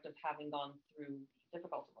byproduct of having gone through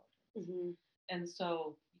difficult emotions. And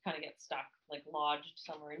so kind of get stuck, like lodged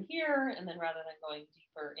somewhere in here, and then rather than going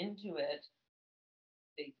deeper into it,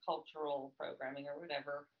 the cultural programming or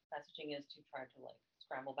whatever messaging is to try to like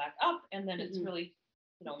scramble back up, and then it's really,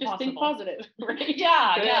 just think positive, right?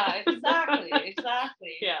 Yeah, exactly.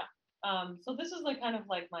 Yeah. So this is like kind of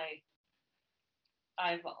like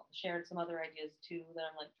I've shared some other ideas too that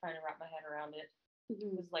I'm like trying to wrap my head around it. This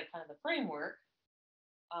is like kind of the framework.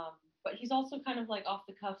 But he's also kind of like off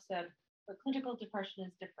the cuff said, but clinical depression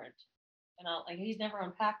is different. And he's never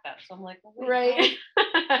unpacked that. So I'm like, well, wait, right.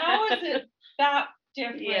 how is it that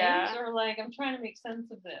different? Yeah. Or like, I'm trying to make sense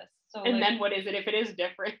of this. So and like, then what is it if it is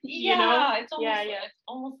different? It's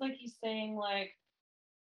almost like he's saying like,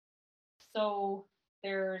 so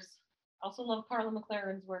there's also love Carla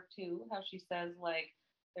McLaren's work too, how she says like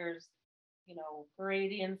there's,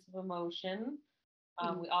 gradients of emotion.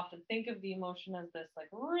 We often think of the emotion as this like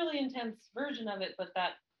really intense version of it, but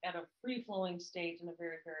that at a free flowing state in a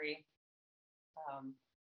very, very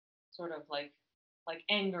sort of like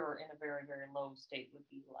anger in a very, very low state would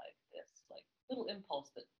be like this like little impulse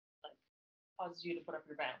that like causes you to put up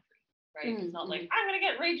your boundary, right? It's not like I'm gonna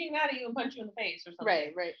get raging mad at you and punch you in the face or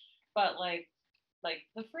something. Right. But like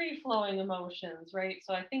the free flowing emotions, right?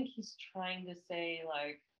 So I think he's trying to say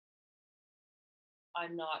like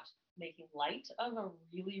I'm not making light of a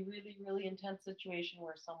really, really, really intense situation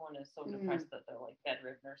where someone is so depressed that they're like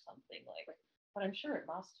bedridden or something like. But I'm sure it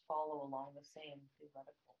must follow along the same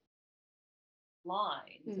theoretical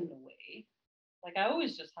lines in a way. Like I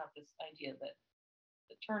always just have this idea that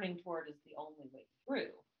the turning toward is the only way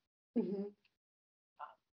through.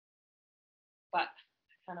 But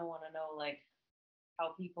I kind of want to know like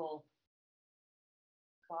how people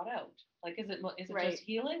got out. Like, is it just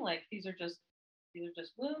healing? Like these are just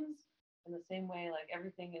wounds. In the same way, like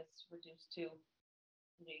everything is reduced to,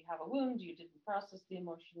 you have a wound, you didn't process the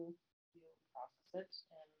emotion, you process it,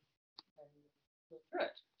 and you go through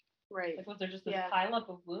it. Right. Like, was there just this pile up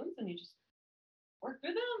of wounds and you just work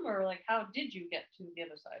through them, or like how did you get to the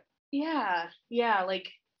other side? Yeah. Like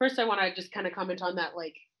first, I want to just kind of comment on that.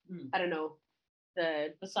 Like, I don't know,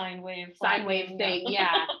 the sine wave thing.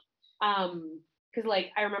 Yeah. Because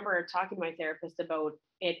like I remember talking to my therapist about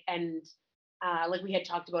it, and like we had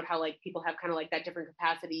talked about how like people have kind of like that different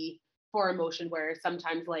capacity for emotion, where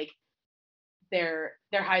sometimes like their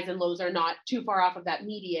highs and lows are not too far off of that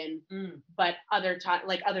median, but other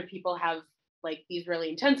people have like these really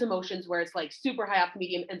intense emotions where it's like super high off the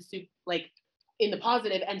median and like in the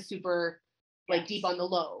positive and super like deep on the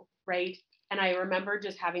low, right? And I remember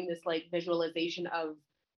just having this like visualization of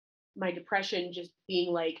my depression just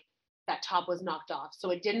being like that top was knocked off.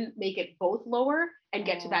 So it didn't make it both lower and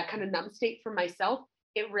get to that kind of numb state for myself.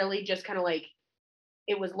 It really just kind of like,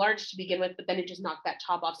 it was large to begin with, but then it just knocked that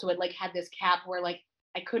top off. So it like had this cap where like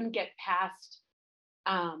I couldn't get past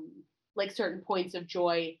like certain points of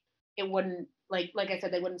joy. It wouldn't like I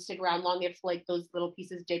said, they wouldn't stick around long if like those little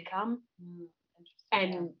pieces did come.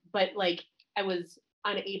 But like I was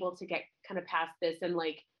unable to get kind of past this, and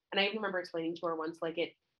I even remember explaining to her once like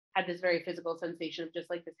it had this very physical sensation of just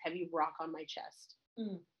like this heavy rock on my chest.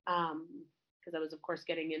 Because I was of course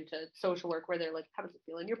getting into social work where they're like, how does it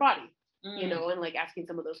feel in your body? And like asking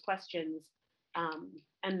some of those questions.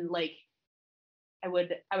 And like I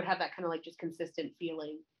would have that kind of like just consistent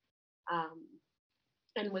feeling.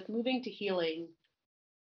 And with moving to healing,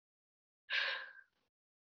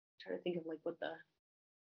 I'm trying to think of like what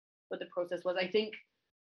the process was. I think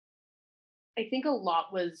a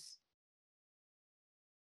lot was,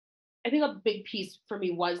 I think a big piece for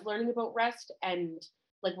me was learning about rest and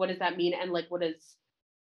like what does that mean, and like what does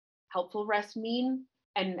helpful rest mean,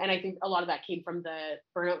 and I think a lot of that came from the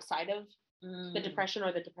burnout side of the depression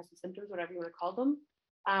or the depressive symptoms, whatever you want to call them.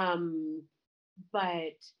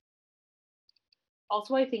 But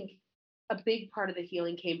also I think a big part of the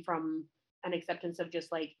healing came from an acceptance of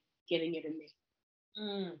just like getting it in me.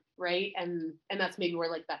 Right. And that's maybe where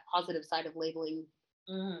like that positive side of labeling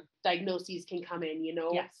diagnoses can come in,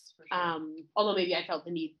 Yes, for sure. Although maybe I felt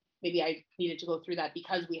maybe I needed to go through that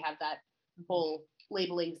because we have that whole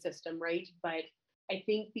labeling system, right? But I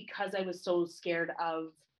think because I was so scared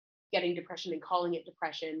of getting depression and calling it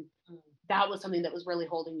depression, that was something that was really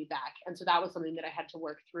holding me back. And so that was something that I had to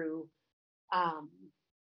work through.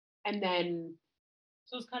 And then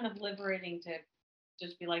so it's kind of liberating to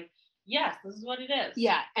just be like, yes, this is what it is.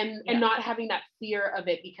 Yeah. And not having that fear of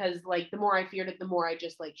it, because like the more I feared it, the more I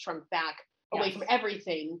just like shrunk back away from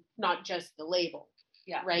everything, not just the label.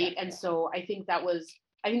 Yeah. Right. And so I think that was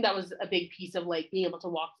a big piece of like being able to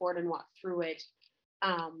walk forward and walk through it.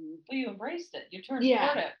 Well, you embraced it. You turned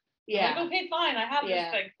toward it. You're like, Yeah. okay, fine, I have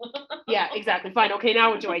Yeah. this thing. Yeah, exactly. Fine. Okay,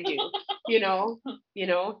 now what do I do?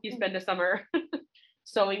 You spend a summer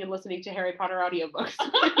sewing and listening to Harry Potter audiobooks.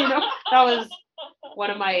 That was one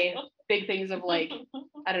of my big things of like,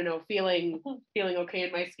 I don't know, feeling okay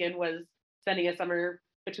in my skin was spending a summer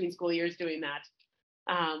between school years doing that.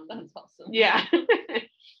 That's awesome. Yeah.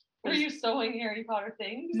 Were you sewing Harry Potter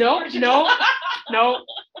things? No, no,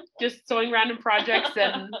 just sewing random projects,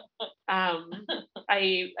 and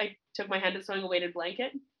I took my hand at sewing a weighted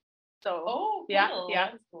blanket. So Oh, yeah, cool.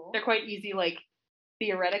 yeah, That's cool. they're quite easy. Like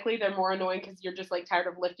theoretically, they're more annoying because you're just like tired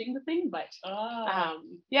of lifting the thing. But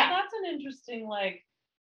yeah, that's an interesting like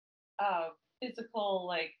physical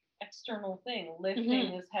like external thing.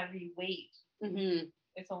 Lifting is heavy weight. Mm-hmm.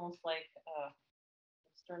 It's almost like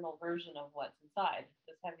external version of what's inside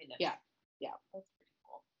this heaviness. Yeah, That's pretty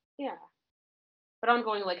cool. Yeah, but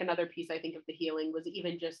ongoing, like another piece I think of the healing was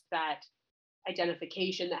even just that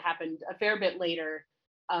identification that happened a fair bit later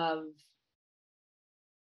of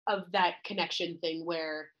that connection thing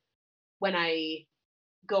where when I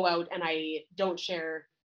go out and I don't share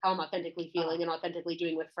how I'm authentically feeling and authentically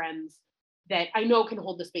doing with friends that I know can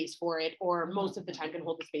hold the space for it, or most of the time can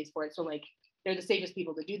hold the space for it. So like they're the safest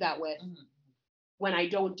people to do that with. When I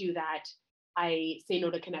don't do that, I say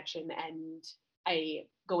no to connection and I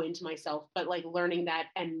go into myself, but like learning that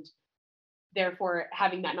and therefore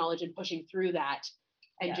having that knowledge and pushing through that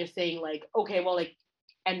and just saying like, okay, well, like,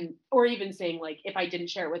 and, or even saying like, if I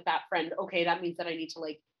didn't share it with that friend, okay, that means that I need to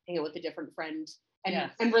like hang out with a different friend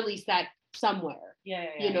and release that somewhere.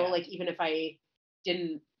 Like even if I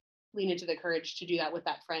didn't lean into the courage to do that with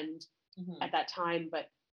that friend at that time,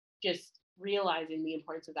 but just realizing the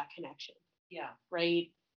importance of that connection. Yeah.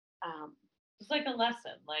 Right. It's like a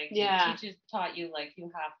lesson. Like teachers taught you like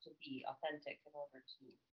you have to be authentic in order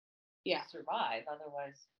to survive.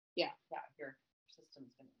 Otherwise, your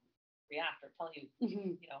system's gonna react or tell you, let's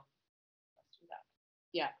do that.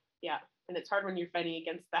 Yeah. And it's hard when you're fighting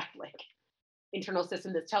against that like internal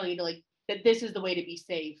system that's telling you to like that this is the way to be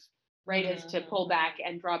safe, right? Is to pull back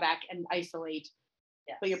and draw back and isolate.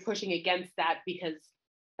 But you're pushing against that because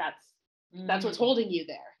that's what's holding you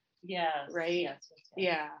there. Yes. Right? Yes.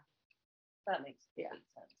 Yeah. That makes complete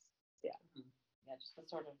sense. Yeah. Yeah, just the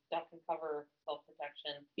sort of duck and cover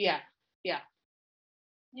self-protection. Yeah,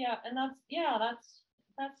 and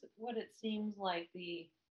that's what it seems like the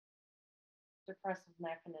depressive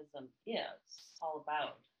mechanism is all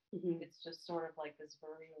about. It's just sort of like this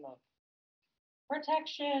version of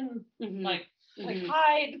protection, like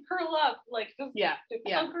hide, curl up, like to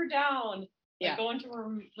hunker down, like go into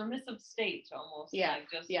a remissive state almost. Like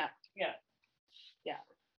just yeah.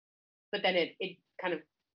 But then it kind of,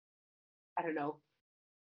 I don't know,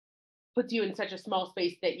 puts you in such a small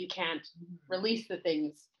space that you can't release the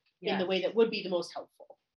things in the way that would be the most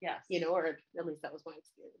helpful. Yes. Or at least that was my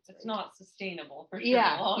experience. It's not sustainable for sure.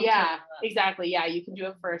 Yeah, exactly. Yeah, you can do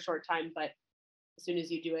it for a short time, but as soon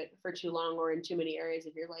as you do it for too long or in too many areas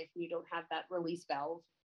of your life and you don't have that release valve,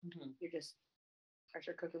 you're just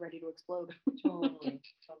pressure cooker ready to explode. Totally.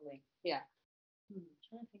 Yeah. I'm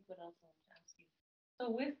trying to think what else I want to ask you. So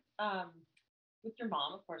with your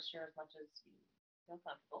mom, of course, share as much as you feel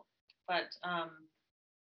comfortable. But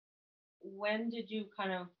when did you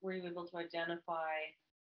were you able to identify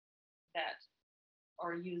that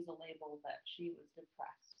or use a label that she was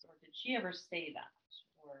depressed, or did she ever say that?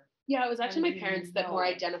 Or it was actually my parents that more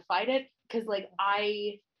identified it because like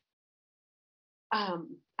I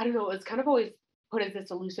don't know, it was kind of always put as this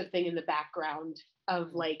elusive thing in the background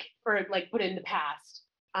of like, or like put in the past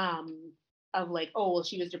of like, oh, well,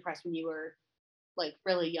 she was depressed when you were like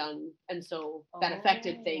really young, and so that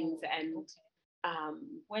affected things. And how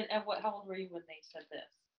old were you when they said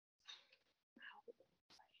this?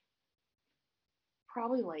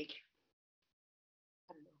 Probably like,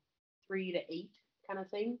 I don't know, 3 to 8 kind of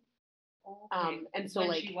thing. And so when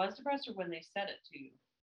like she was depressed, or when they said it to you?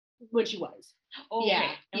 When she was.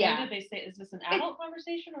 Okay. And when did they say? Is this an adult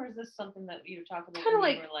conversation, or is this something that you talk about? Kind of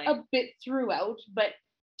like a bit throughout, but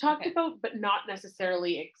talked about, but not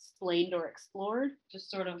necessarily explained or explored. Just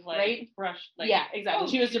sort of like brushed. Like, yeah, exactly.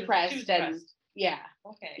 She was depressed, and yeah.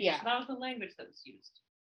 Okay. Yeah. So that was the language that was used.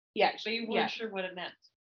 Yeah. But you weren't sure what it meant.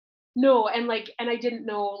 No, and I didn't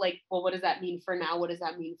know like, well, what does that mean for now? What does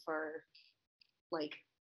that mean for like,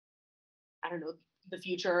 I don't know, the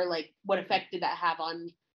future? Like, what effect did that have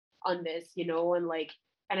on this, and like,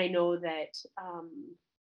 and I know that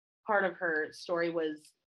part of her story was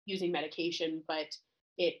using medication, but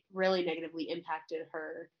it really negatively impacted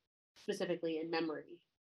her specifically in memory.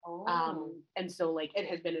 And so like it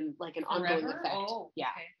has been an ongoing effect.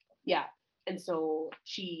 Yeah. And so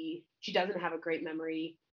she doesn't have a great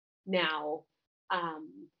memory now.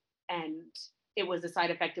 And it was a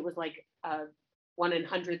side effect. It was like a 1 in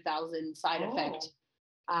 100,000 side effect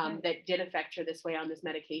okay. that did affect her this way on this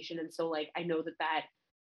medication. And so like I know that that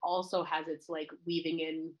also has its like weaving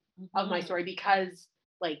in of my Mhm. story, because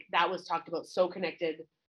like that was talked about so connected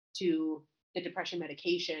to the depression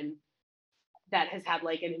medication, that has had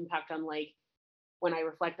like an impact on like when I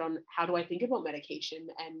reflect on how do I think about medication,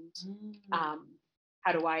 and Mm.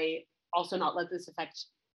 how do I also not let this affect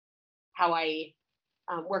how I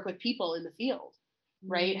work with people in the field,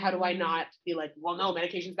 right? How do I Mm. not be like, well, no,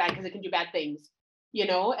 medication's bad because it can do bad things, you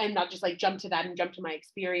know, and not just like jump to that and jump to my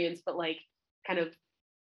experience, but like kind of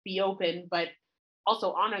be open, but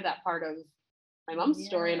also honor that part of my mom's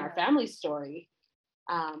story and our Yeah. family's story.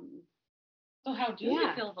 Um, So how do you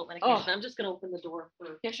yeah. feel about medication? Oh, I'm just gonna open the door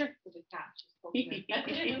for yeah, sure. the cat. Just poking her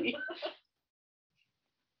head.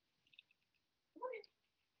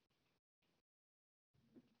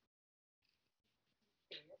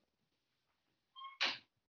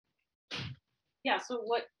 Yeah, so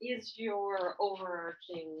what is your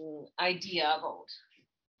overarching idea about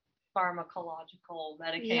pharmacological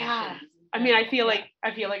medications? Yeah. I mean, I feel like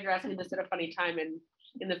you're asking this at a funny time, and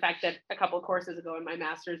in the fact that a couple of courses ago in my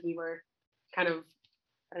master's, we were kind of,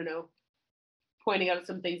 I don't know, pointing out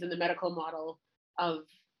some things in the medical model of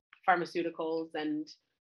pharmaceuticals and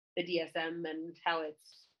the DSM, and how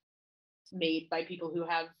it's made by people who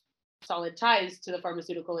have solid ties to the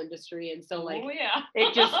pharmaceutical industry. And so like Oh yeah.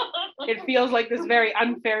 it feels like this very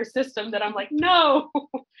unfair system that I'm like, no.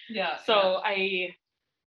 Yeah. So I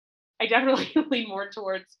definitely lean more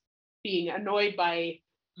towards being annoyed by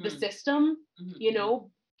the Mm. system, Mhm, you mhm.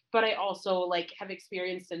 know, but I also like have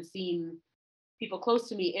experienced and seen people close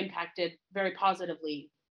to me impacted very positively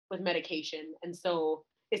with medication. And so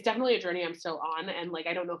it's definitely a journey I'm still on. And like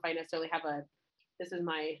I don't know if I necessarily have a this is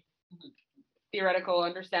my Mhm. theoretical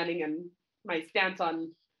understanding and my stance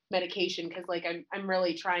on medication, because like I'm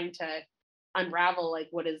really trying to unravel like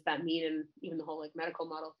what does that mean, and even the whole like medical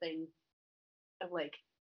model thing of like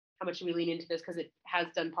how much do we lean into this because it has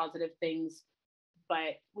done positive things,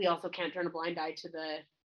 but we also can't turn a blind eye to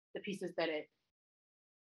the pieces that it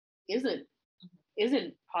isn't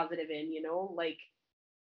isn't positive in, you know, like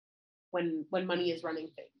when money is running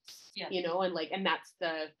things, Yes. you know, and like and that's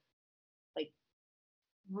the like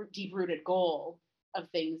deep rooted goal of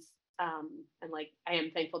things. And like I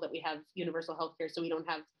am thankful that we have universal healthcare, so we don't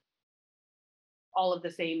have all of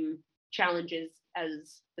the same challenges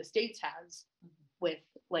as the states has with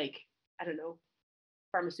like I don't know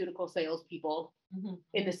pharmaceutical salespeople Mhm.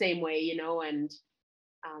 in the same way, you know, and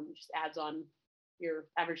just adds on your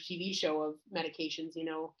average TV show of medications, you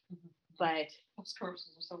know. Mhm. But Those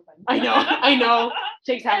commercials are so funny. I know,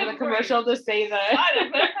 takes half of the commercial to say the Side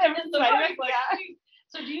effect. The side price, effect, like, yeah. geez.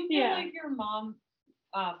 So do you feel Yeah. like your mom,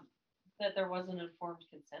 that there was an informed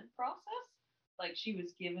consent process? Like she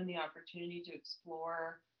was given the opportunity to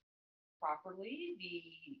explore properly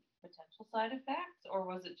the potential side effects, or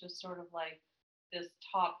was it just sort of like this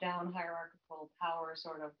top-down hierarchical power,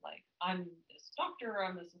 sort of like I'm this doctor,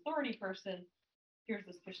 I'm this authority person, here's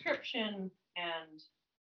this prescription, and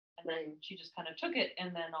then she just kind of took it,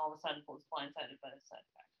 and then all of a sudden was blindsided by the side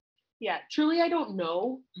effect. Yeah, truly, I don't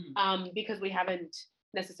know, Mm. because we haven't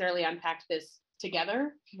necessarily unpacked this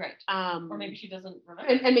together. Right. Or maybe she doesn't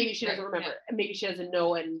remember. And maybe she doesn't Right, remember, yeah. and maybe she doesn't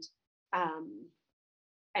know, and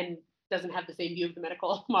doesn't have the same view of the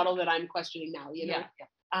medical model that I'm questioning now. You know. Yeah,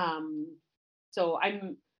 yeah. So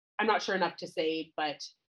I'm not sure enough to say, but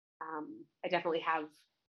I definitely have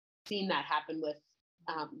seen that happen with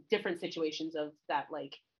different situations of that,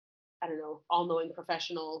 like I don't know, all-knowing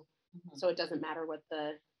professional. Mhm. So it doesn't matter what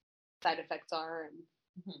the side effects are, and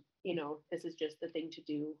Mhm. you know, this is just the thing to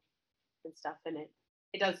do and stuff. And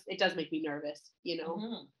it does make me nervous, you know.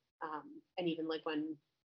 Mhm. And even like when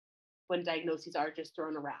diagnoses are just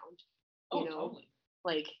thrown around, you Oh, know, totally.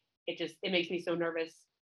 like it makes me so nervous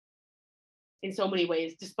in so many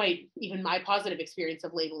ways, despite even my positive experience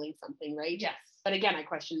of labeling something, right? Yes. But again, I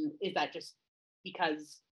question, is that just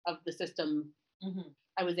because of the system Mhm.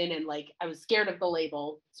 I was in, and like I was scared of the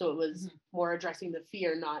label, so it was Mhm. more addressing the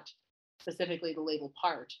fear, not specifically the label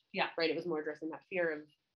part. Yeah. Right. It was more addressing that fear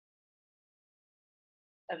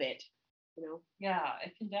of it, you know. Yeah,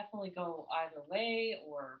 it can definitely go either way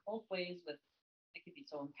or both ways. With it can be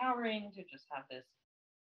so empowering to just have this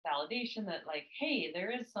validation that like, hey,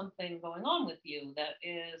 there is something going on with you that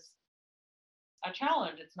is a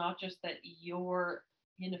challenge. It's not just that you're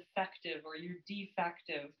ineffective or you're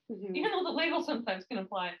defective, Mhm. even though the label sometimes can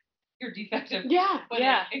imply you're defective. Yeah. But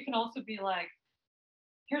Yeah. it can also be like,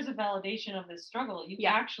 here's a validation of this struggle. You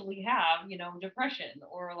Yeah. actually have, depression,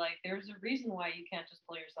 or like there's a reason why you can't just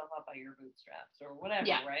pull yourself up by your bootstraps or whatever,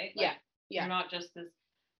 Yeah. right? Yeah. Like, Yeah. you're not just this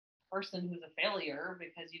person who's a failure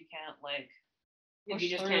because you can't like If push you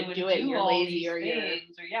just through can't and do it, you're all lazy these or you're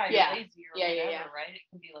things, or you're Yeah. lazy or Yeah, yeah, whatever, yeah. right? It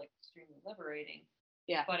can be like extremely liberating.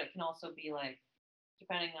 Yeah. But it can also be like,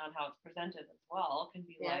 depending on how it's presented as well, can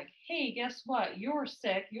be Yeah. like, hey, guess what? You're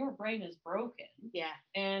sick, your brain is broken. Yeah.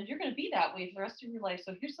 And you're gonna be that way for the rest of your life.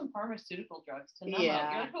 So here's some pharmaceutical drugs to numb out.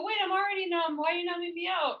 Yeah. You're like, but wait, I'm already numb. Why are you numbing me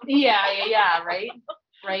out? Yeah, right?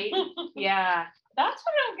 Right? Yeah. That's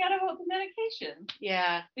what I don't get about the medication.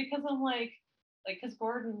 Yeah. Because I'm like, because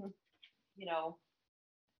Gordon,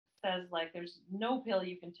 says like there's no pill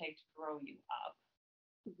you can take to grow you up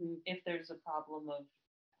Mhm. if there's a problem of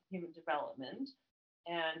human development.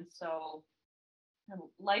 And so,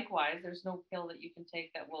 likewise, there's no pill that you can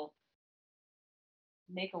take that will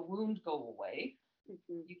make a wound go away.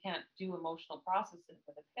 Mhm. You can't do emotional processing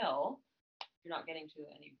with a pill. You're not getting to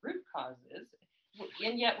any root causes.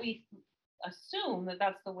 And yet we assume that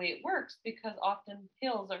that's the way it works because often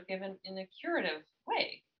pills are given in a curative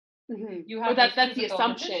way. Mhm. You Or have that's this the physical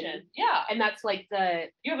assumption. condition. Yeah. And that's like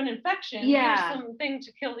You have an infection, Yeah. here's something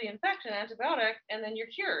to kill the infection, antibiotic, and then you're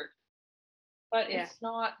cured. But Yeah. it's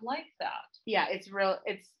not like that. Yeah, it's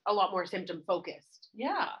a lot more symptom focused,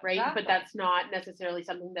 Yeah. right? Exactly. But that's not necessarily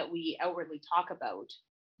something that we outwardly talk about.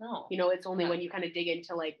 No. It's only when you kind of dig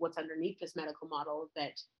into like what's underneath this medical model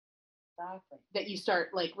that Exactly. that you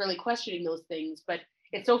start like really questioning those things. But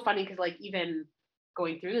it's so funny because like even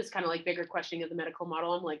going through this kind of like bigger questioning of the medical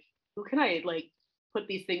model, I'm like, who can I like put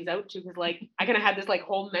these things out to? Because like I kind of had this like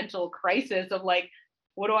whole mental crisis of like,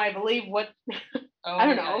 what do I believe? What I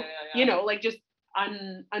don't know, like just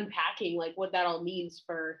unpacking like what that all means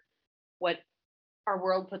for what our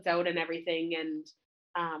world puts out and everything, and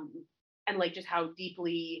like just how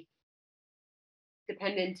deeply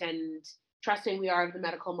dependent and trusting we are of the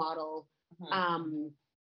medical model,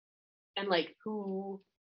 and like who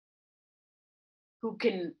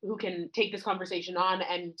can take this conversation on,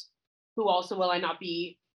 and who also will I not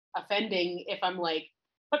be offending if I'm like,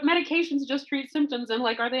 but medications just treat symptoms, and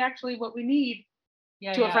like, are they actually what we need?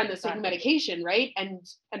 To a friend that's taking medication, right? And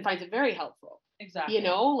finds it very helpful. Exactly.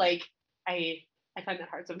 Like I find that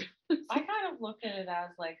hard sometimes. I kind of look at it as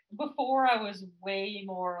like, before I was way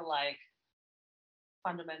more like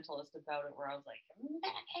fundamentalist about it, where I was like,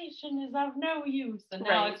 medication is of no use, and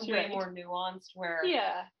now it's way more nuanced, where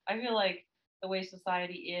I feel like the way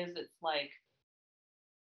society is, it's like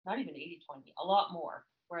not even 80-20, a lot more,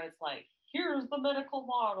 where it's like, here's the medical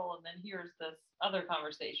model, and then here's this other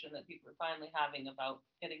conversation that people are finally having about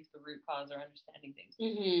getting to the root cause or understanding things.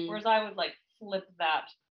 Mm-hmm. Whereas I would like flip that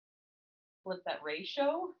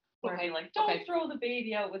ratio, where I'd be like, don't throw the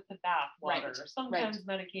baby out with the bathwater. Right. Sometimes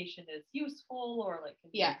medication is useful, or like can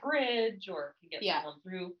be a bridge, or can get someone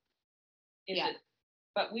through.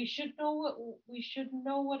 But we should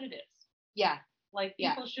know what it is. Yeah. Like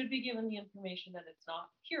people should be given the information that it's not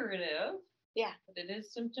curative. Yeah. That it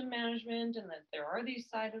is symptom management, and that there are these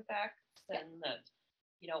side effects, and that,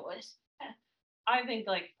 I think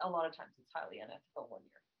like a lot of times it's highly unethical when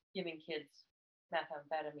you're giving kids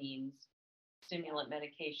methamphetamines, stimulant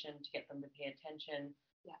medication to get them to pay attention.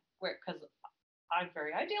 Yeah. Because I'm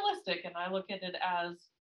very idealistic, and I look at it as,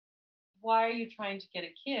 why are you trying to get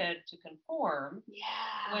a kid to conform?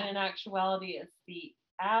 Yeah. When in actuality it's the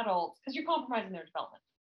adults, because you're compromising their development.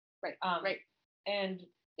 Right. Right. And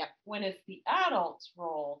when it's the adult's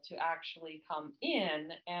role to actually come in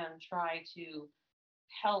and try to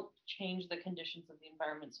help change the conditions of the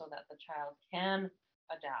environment so that the child can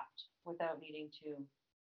adapt without needing to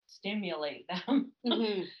stimulate them.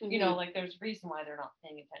 Mm-hmm. Like there's a reason why they're not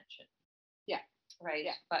paying attention. Yeah. Right.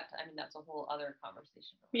 Yeah. But I mean, that's a whole other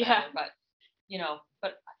conversation. Yeah. But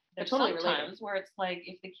there's totally sometimes related. Where it's like,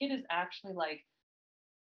 if the kid is actually like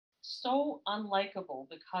so unlikable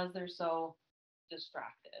because they're so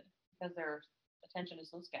distracted, because their attention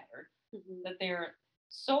is so scattered, that they're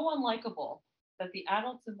so unlikable that the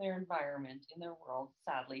adults in their environment, in their world,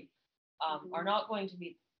 sadly, are not going to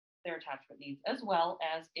meet their attachment needs as well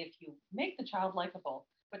as if you make the child likable.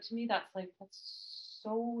 But to me, that's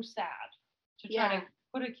so sad to try to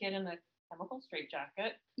put a kid in a chemical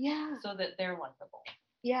straitjacket, so that they're likable.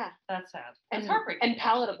 Yeah, that's sad. That's heartbreaking and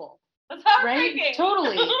palatable. That's heartbreaking. Right?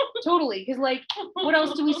 Totally. Because like, what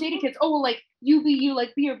else do we say to kids? Oh, well, like, you be you,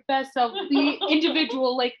 like, be your best self, be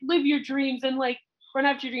individual, like, live your dreams and like run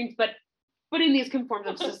after your dreams, but in these conforms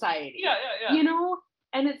of society. Yeah.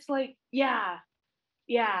 And it's like, I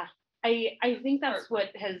think that's what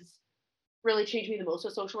has really changed me the most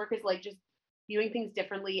with social work, is like just viewing things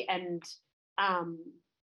differently, and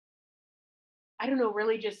I don't know,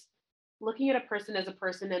 really just looking at a person as a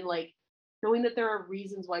person and like knowing that there are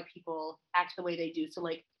reasons why people act the way they do. So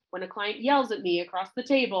like when a client yells at me across the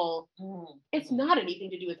table, it's not anything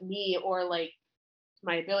to do with me or like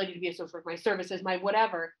my ability to be a social worker, my services, my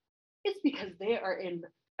whatever. It's because they are in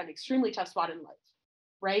an extremely tough spot in life,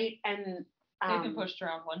 right? And they've been pushed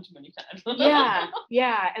around one too many times.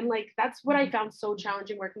 yeah, and like that's what I found so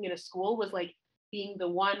challenging working in a school was like being the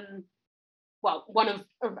one, well, one of,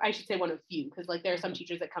 or I should say one of few, because like there are some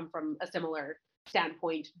teachers that come from a similar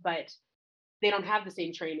standpoint, but they don't have the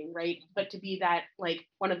same training, right? But to be that like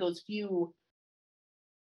one of those few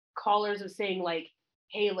callers of saying like,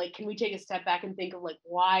 hey, like, can we take a step back and think of like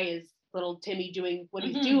why is little Timmy doing what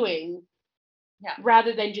he's doing? Yeah.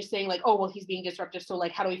 Rather than just saying like, oh well, he's being disruptive, so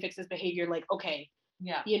like how do we fix his behavior? Like, okay.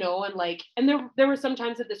 Yeah. You know, and like, and there were some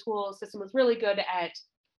times that the school system was really good at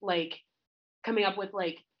like coming up with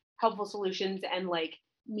like helpful solutions and like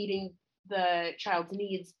meeting the child's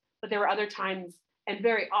needs, but there were other times, and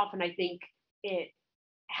very often I think it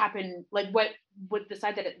happened like what the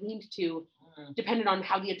side that it leaned to depended on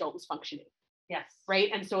how the adult was functioning. Yes.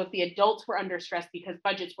 Right. And so if the adults were under stress because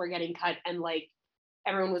budgets were getting cut and like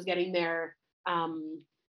everyone was getting their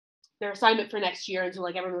assignment for next year, and so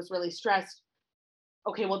like everyone was really stressed,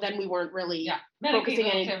 okay, well then we weren't really focusing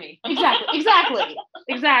on exactly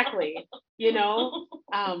you know,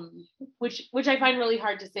 which I find really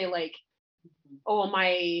hard to say like, oh,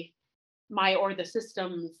 my or the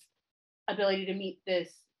system's ability to meet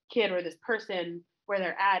this kid or this person where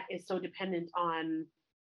they're at is so dependent on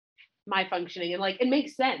my functioning, and like it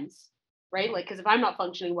makes sense, right? Like because if I'm not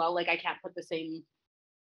functioning well, like I can't put the same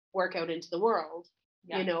work out into the world,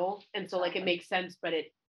 you know, and so like it makes sense, but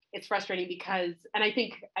it's frustrating because, and I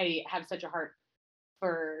think I have such a heart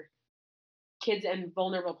for kids and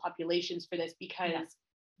vulnerable populations for this because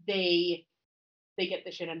they get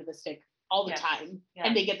the shit end of the stick all the time,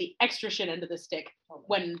 and they get the extra shit end of the stick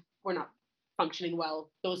when we're not functioning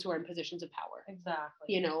well, those who are in positions of power. Exactly.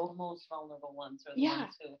 You know, the most vulnerable ones are the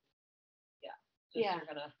ones who are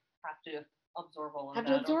gonna have to absorb all of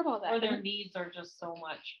that. Or their needs are just so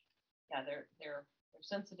much. Yeah, they're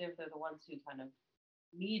sensitive. They're the ones who kind of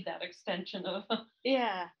need that extension of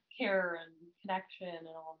care and connection and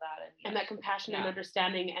all of that, and that compassion and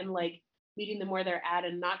understanding and like meeting them where they're at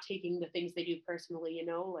and not taking the things they do personally, you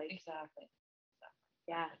know, like exactly.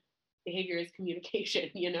 Behavior is communication,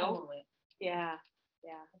 you know. Totally. I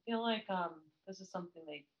feel like this is something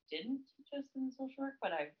they didn't teach us in social work,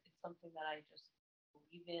 but it's something that I just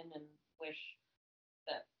believe in and wish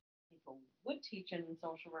that people would teach in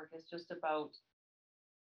social work is just about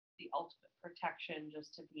the ultimate protection,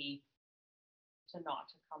 just to not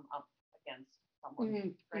to come up against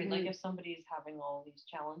someone, right? Like if somebody's having all these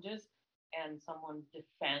challenges and someone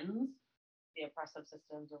defends the oppressive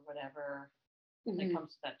systems or whatever, when it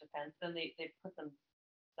comes to that defense, then they put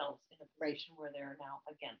themselves in a position where they're now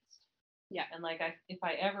against. Yeah. And like if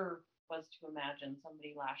I ever was to imagine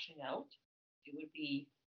somebody lashing out, it would be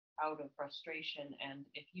out of frustration. And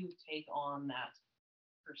if you take on that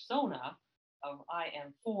persona of I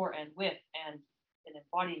am for and with and an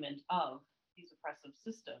embodiment of these oppressive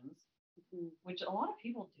systems, which a lot of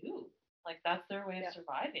people do, like that's their way of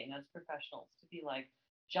surviving as professionals, to be like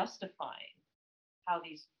justifying how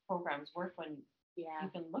these programs work when you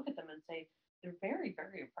can look at them and say they're very,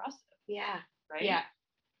 very oppressive. Right.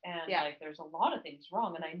 And like there's a lot of things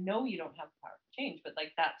wrong, and I know you don't have the power to change, but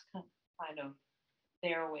like that's kind of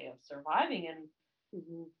their way of surviving. And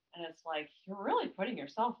and it's like you're really putting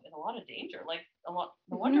yourself in a lot of danger. Like no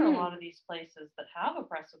wonder a lot of these places that have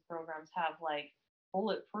oppressive programs have like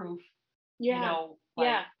bulletproof you know,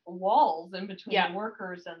 like walls in between the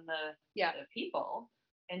workers and the people.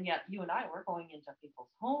 And yet you and I were going into people's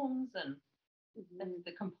homes, and that's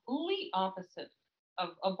the complete opposite of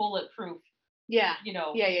a bulletproof you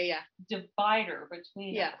know divider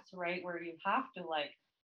between us, right? Where you have to like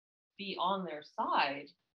be on their side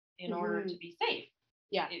in order to be safe.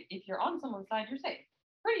 If you're on someone's side, you're safe.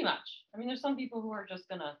 Pretty much. I mean, there's some people who are just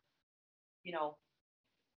gonna, you know,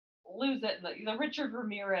 lose it. The Richard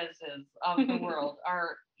Ramirez's of the world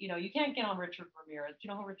are, you know, you can't get on Richard Ramirez. Do you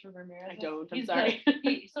know who Richard Ramirez is? I don't. I'm sorry.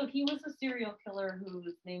 So he was a serial killer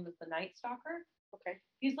whose name was the Night Stalker. Okay.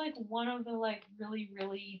 He's like one of the like really,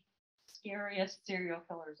 really scariest serial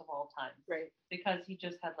killers of all time. Right. Because he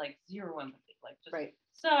just had like zero empathy, like just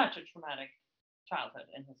such a traumatic childhood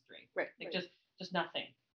and history. Right. Like just nothing.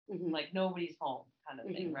 Like nobody's home kind of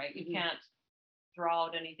thing, right? You can't draw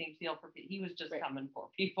out anything, feel for people. He was just coming for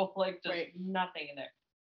people, like just nothing in there.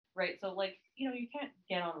 Right. So like, you know, you can't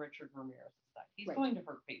get on Richard Ramirez's side. He's going to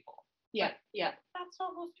hurt people. But that's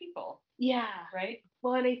not most people. Yeah. Right.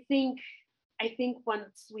 Well, and I think I think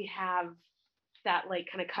once we have that like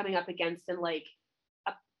kind of coming up against and like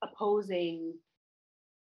opposing,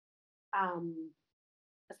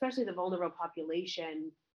 especially the vulnerable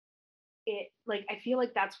population, it like I feel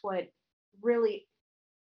like that's what really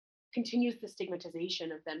continues the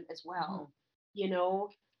stigmatization of them as well, you know,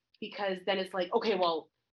 because then it's like, okay, well,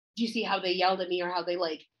 do you see how they yelled at me or how they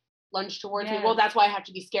like lunged towards me? Well, that's why I have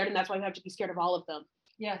to be scared, and that's why I have to be scared of all of them.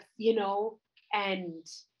 Yes. You know, and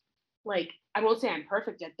like I won't say I'm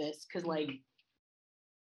perfect at this because like,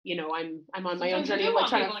 you know, I'm on my own journey of like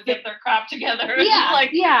trying to get their crap together. Yeah,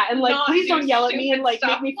 like, yeah, and like please do don't yell at me and stupid like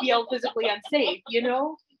stuff. make me feel physically unsafe, you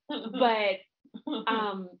know.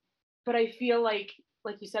 But I feel like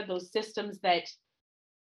you said, those systems that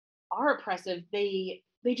are oppressive, they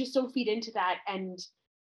just so feed into that and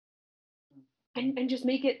just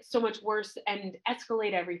make it so much worse and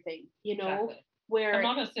escalate everything, you know. Exactly. Where I'm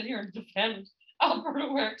not gonna sit here and defend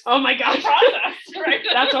Alberta Works. Oh my gosh, process, right?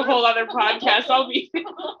 That's a whole other podcast. I'll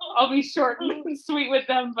be short and sweet with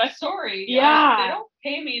them, but sorry, yeah, they don't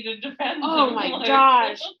pay me to defend oh them. my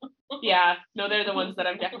gosh. Yeah, no, they're the ones that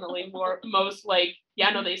I'm definitely most like, yeah,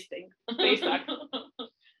 no, they stink. They suck.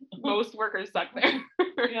 Most workers suck there.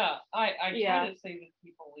 Yeah, I try to say to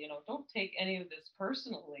people, you know, don't take any of this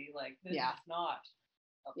personally. Like, this is not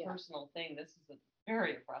a personal thing. This is a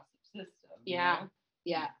very oppressive system. Yeah,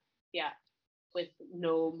 you know? yeah, with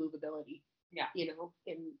no movability. Yeah, you know,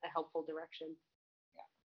 in a helpful direction.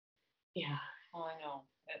 Yeah. Oh, I know.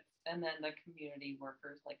 And then the community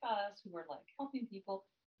workers like us who are like helping people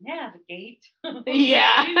navigate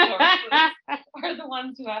resources are the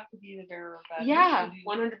ones who have to be the bearer of bad news.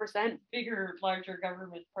 100%. Bigger, larger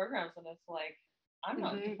government programs, and it's like, I'm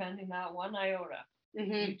not defending that one iota.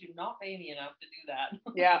 You do not pay me enough to do that.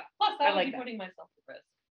 Yeah. Plus, I would be putting myself at risk.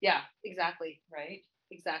 Yeah, exactly. Right?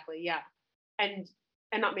 Exactly, yeah. And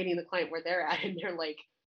not meeting the client where they're at, and they're like,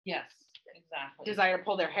 yes, exactly. Desire to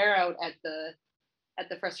pull their hair out at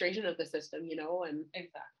the frustration of the system, you know, and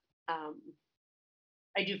exactly.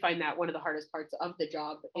 I do find that one of the hardest parts of the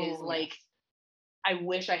job is I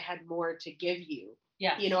wish I had more to give you.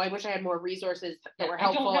 Yeah. You know, I wish I had more resources that were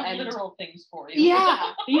helpful. I don't have and literal things for you.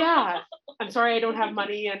 Yeah. I'm sorry I don't have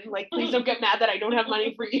money, and like please don't get mad that I don't have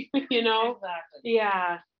money for you, you know? Exactly.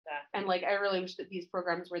 Yeah. Exactly. And like I really wish that these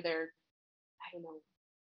programs were there, I don't know,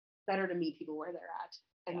 better to meet people where they're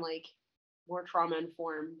at, and like more trauma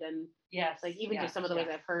informed, and like even just some of the ways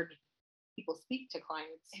I've heard people speak to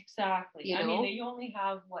clients. Exactly. You know? I mean, you only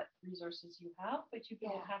have what resources you have, but you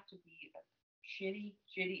don't have to be a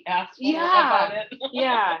shitty asshole about it.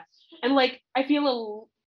 Yeah. And like I feel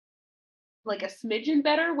a smidgen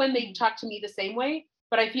better when they talk to me the same way,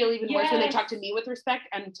 but I feel even worse when they talk to me with respect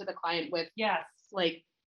and to the client with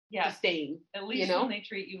disdain. At least, you know? When they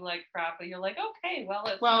treat you like crap, but you're like, okay, well,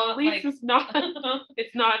 it's not at least like,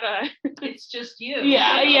 it's not it's just you.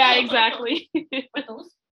 Yeah, exactly. But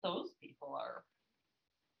those people are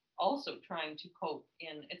also trying to cope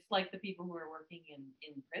in, it's like the people who are working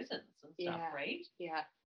in prisons and stuff, right? Yeah.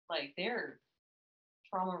 Like their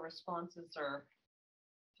trauma responses are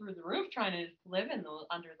through the roof, trying to live in those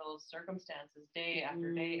under those circumstances day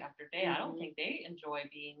after day after day. I don't think they enjoy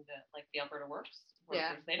being the Alberta Works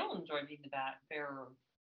workers. They don't enjoy being the bearer of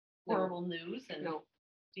horrible news and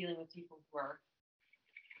dealing with people who are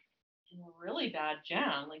in a really bad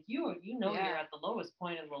jam. Like you know, you're at the lowest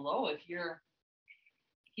point of the low if you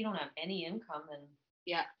don't have any income and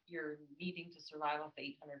you're needing to survive off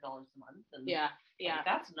 $800 a month. And like,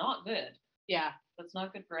 that's not good. Yeah, that's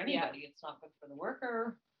not good for anybody. It's not good for the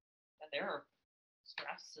worker. They're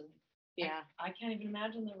stressed, and I can't even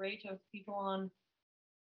imagine the rate of people on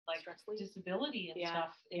like disability and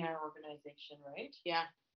stuff in our organization, right? Yeah.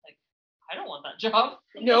 Like, I don't want that job.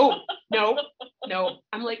 No.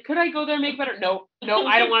 I'm like, could I go there and make better? No,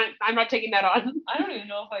 I don't want it. I'm not taking that on. I don't even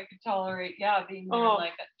know if I could tolerate, being there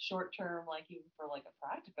like a short term, like even for like a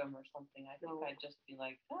practicum or something. I think I'd just be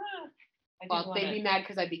like, Well, they'd be mad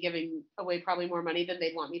because I'd be giving away probably more money than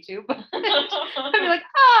they'd want me to. But I'd be like,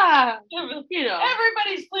 you know,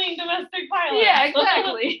 everybody's fleeing domestic violence. Yeah,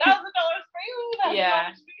 exactly. $1,000 for you.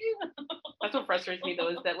 That's what frustrates me though,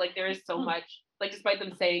 is that like there is so much, like despite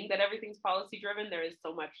them saying that everything's policy driven, there is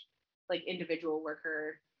so much like individual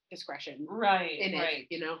worker discretion. Right. In it,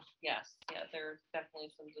 you know. Yes. Yeah. There's definitely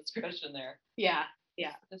some discretion there. Yeah.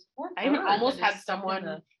 I even almost had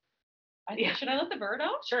someone. Should I let the bird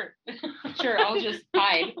out? Sure. I'll just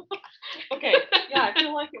hide. Okay. Yeah, I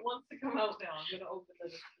feel like it wants to come out now. I'm gonna open the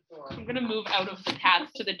door. I'm gonna move out of the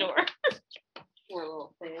cats to the door. Poor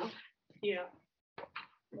little thing. Yeah.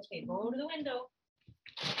 Okay, go to the window.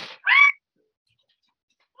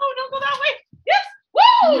 Oh, don't go that way. Yes.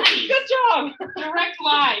 Woo! Good job.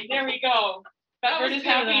 There we go. That was bird is good,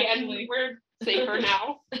 happy actually. and we're safer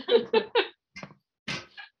now.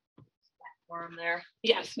 Warm there.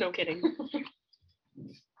 Yes, no kidding.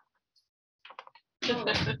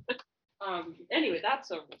 Anyway,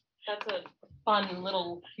 that's a fun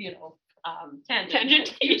little, tangent.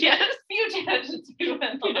 Tangent, yes. Few tangents we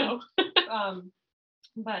went You on. know.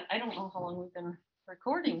 But I don't know how long we've been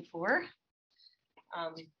recording for.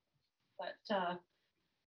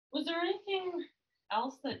 Was there anything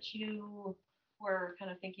else that you were kind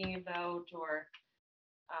of thinking about, or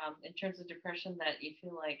in terms of depression, that you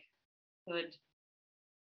feel like could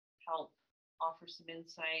help offer some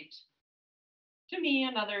insight to me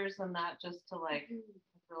and others, and that just to like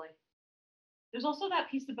really. There's also that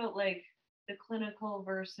piece about like the clinical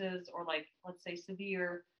versus, or like, let's say,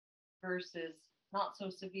 severe versus not so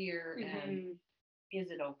severe, and is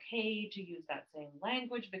it okay to use that same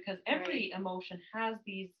language, because every emotion has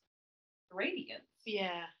these gradients.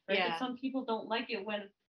 Yeah. Right? Yeah. But some people don't like it when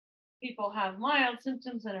people have mild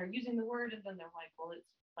symptoms and are using the word, and then they're like, well, it's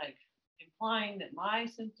like implying that my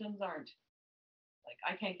symptoms aren't, like,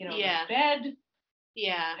 I can't get out of bed.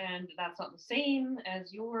 Yeah. And that's not the same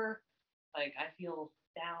as your, like, I feel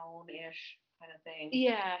down-ish kind of thing.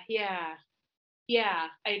 Yeah. Yeah. Yeah.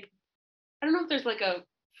 I don't know if there's like a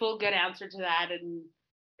full good answer to that, and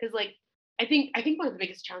because like I think one of the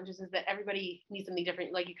biggest challenges is that everybody needs something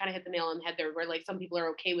different. Like you kind of hit the nail on the head there, where like some people are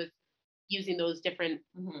okay with using those different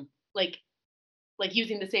like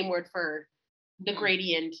using the same word for the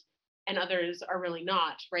gradient, and others are really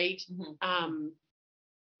not, right?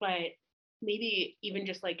 But maybe even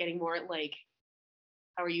just like getting more like,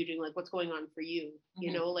 how are you doing? Like, what's going on for you?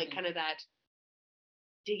 You know, like kind of that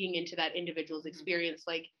digging into that individual's experience,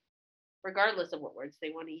 like regardless of what words they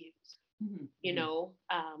want to use. You know,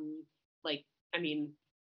 like, I mean,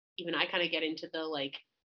 even I kind of get into the like,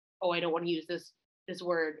 oh, I don't want to use this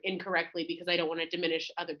word incorrectly because I don't want to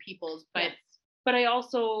diminish other people's, but I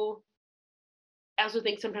also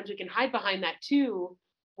think sometimes we can hide behind that too,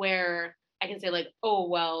 where I can say like, oh,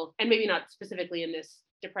 well, and maybe not specifically in this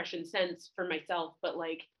depression sense for myself, but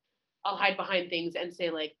like I'll hide behind things and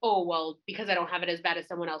say like, oh, well, because I don't have it as bad as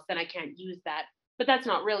someone else, then I can't use that. But that's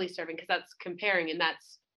not really serving, because that's comparing, and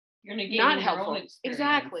that's you're negating not your helpful. own experience.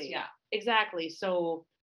 Exactly. Yeah. Exactly. So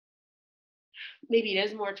maybe it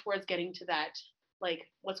is more towards getting to that, like,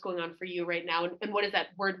 what's going on for you right now, and what does that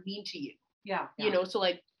word mean to you? Yeah. You know, so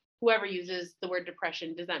like whoever uses the word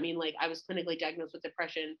depression, does that mean like I was clinically diagnosed with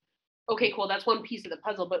depression? Okay, cool. That's one piece of the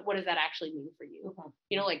puzzle, but what does that actually mean for you?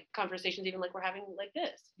 You know, like conversations even like we're having like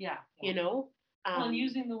this. Yeah. You know? Well, and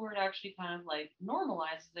using the word actually kind of like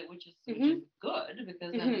normalizes it, which is good,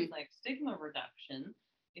 because then it's like stigma reduction.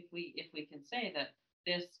 If we can say that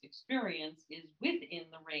this experience is within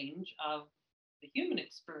the range of the human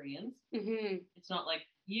experience, it's not like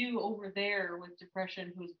you over there with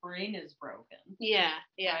depression whose brain is broken. Yeah.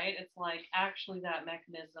 Right? It's like actually that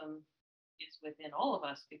mechanism is within all of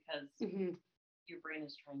us, because your brain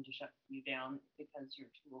is trying to shut you down because you're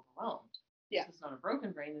too overwhelmed. Yeah. This is not a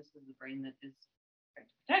broken brain. This is the brain that is trying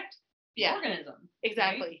to protect the organism.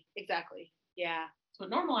 Exactly. Right? Exactly. Yeah. So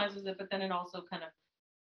it normalizes it, but then it also kind of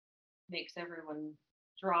makes everyone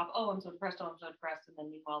drop, oh, I'm so depressed, and then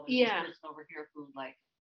meanwhile there's this person over here who like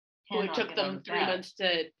it took them 3 months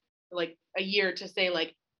to like a year to say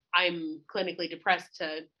like I'm clinically depressed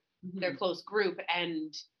to their close group,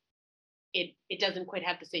 and it doesn't quite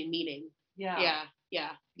have the same meaning. Yeah.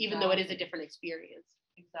 Even though it is a different experience.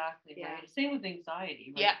 Exactly. Yeah. Right. Same with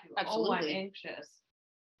anxiety. Right? Yeah, absolutely. Oh, I'm anxious.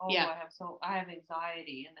 Oh, I have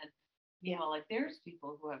anxiety, and then meanwhile, like there's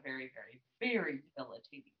people who have very, very, very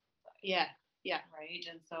debilitating anxiety. Yeah. Right.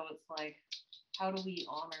 And so it's like, how do we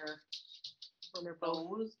honor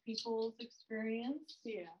those people's experience?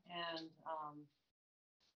 Yeah. And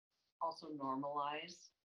also normalize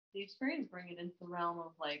the experience, bring it into the realm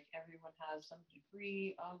of like everyone has some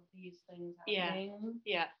degree of these things happening.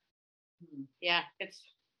 Yeah.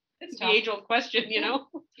 It's the age-old question, you know.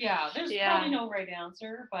 There's probably no right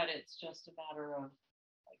answer, but it's just a matter of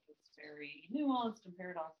like it's very nuanced and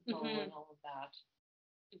paradoxical and all of that.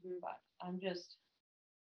 But I'm just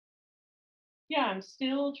I'm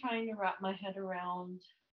still trying to wrap my head around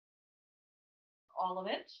all of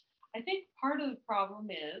it. I think part of the problem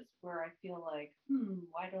is where I feel like,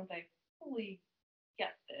 why don't I fully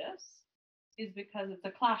get this, is because it's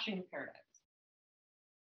a clashing of paradigms,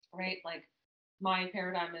 right? Like my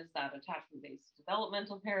paradigm is that attachment-based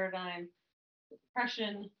developmental paradigm. The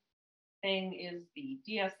depression thing is the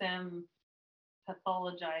DSM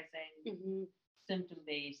pathologizing,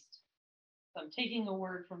 symptom-based. So I'm taking a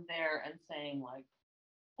word from there and saying like,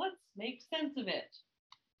 let's make sense of it.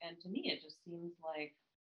 And to me, it just seems like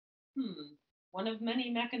one of many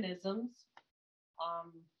mechanisms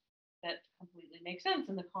that completely makes sense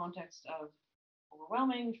in the context of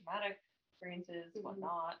overwhelming, traumatic experiences,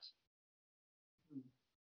 whatnot.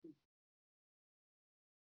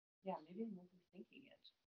 Yeah, maybe I'm overthinking it,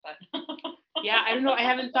 but Yeah, I don't know. I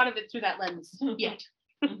haven't thought of it through that lens yet.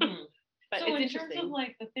 But so it's in interesting. terms of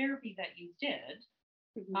like the therapy that you did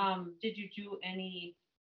you do any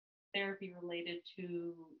therapy related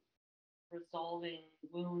to resolving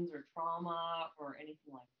wounds or trauma or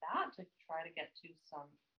anything like that to try to get to some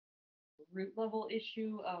root level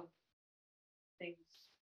issue of things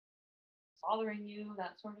bothering you,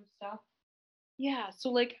 that sort of stuff? Yeah, so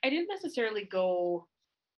like I didn't necessarily go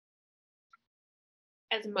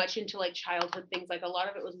as much into like childhood things. Like a lot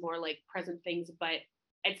of it was more like present things, but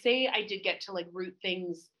I'd say I did get to like root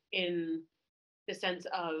things in the sense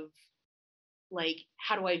of like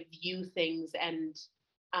how do I view things and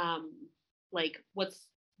like what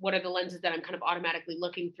are the lenses that I'm kind of automatically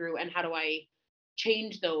looking through and how do I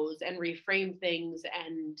change those and reframe things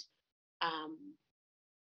and um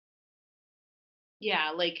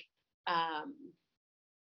yeah, like um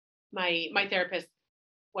my therapist,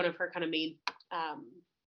 one of her kind of main um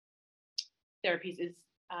therapies is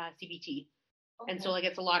CBT. Okay. And so like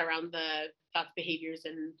it's a lot around the thoughts, behaviors,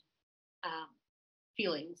 and um,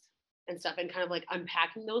 feelings and stuff, and kind of like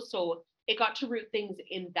unpacking those. So it got to root things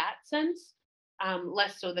in that sense,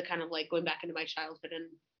 less so the kind of like going back into my childhood and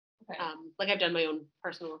like I've done my own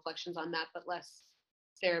personal reflections on that, but less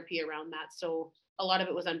therapy around that. So a lot of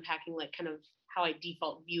it was unpacking like kind of how I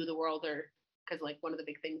default view the world, or because like one of the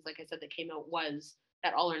big things, like I said, that came out was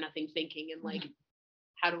that all or nothing thinking, and like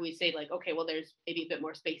how do we say like, okay, well, there's maybe a bit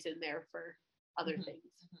more space in there for other things,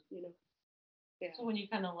 you know? Yeah. So when you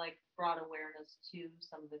kind of like brought awareness to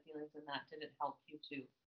some of the feelings in that, did it help you to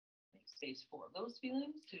make space for those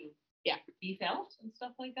feelings to be felt and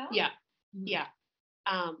stuff like that? Yeah. Yeah.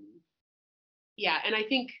 Yeah. And I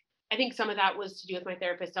think some of that was to do with my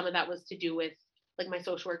therapist. Some of that was to do with like my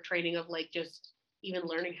social work training of like just even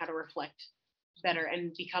learning how to reflect better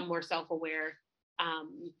and become more self-aware.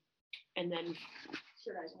 And then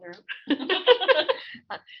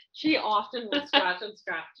she often will scratch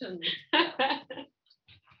and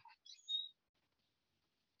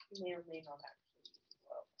may or may not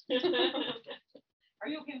actually. Are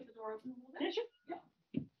you okay with the door open? Yeah, sure. Yeah.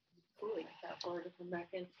 Cool. That door to come back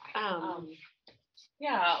in.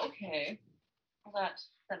 Yeah. Okay. Well,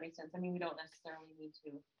 that makes sense. I mean, we don't necessarily need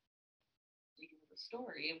to dig into the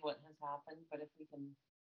story of what has happened, but if we can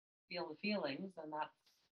feel the feelings, then that's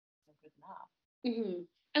good enough.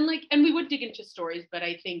 And we would dig into stories, but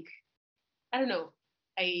I think, I don't know,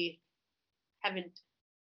 I haven't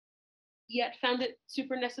yet found it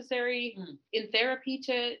super necessary in therapy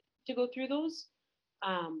to go through those.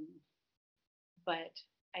 But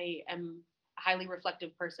I am a highly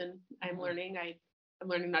reflective person. I'm learning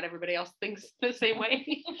not everybody else thinks the same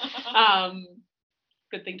way.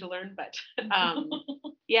 Good thing to learn, but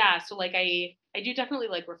yeah, so like I do definitely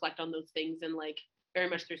like reflect on those things, and like very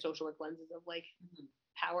much through social work lenses of like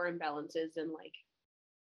power imbalances, and like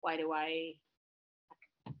why do I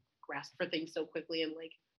grasp for things so quickly, and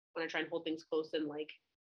like when I try and hold things close and like,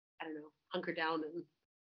 I don't know, hunker down and,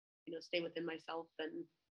 you know, stay within myself. And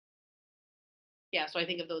yeah, so I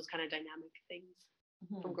think of those kind of dynamic things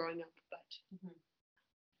from growing up. But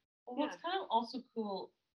well, what's kind of also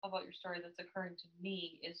cool about your story that's occurring to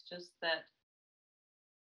me is just that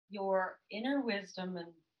your inner wisdom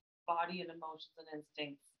and body and emotions and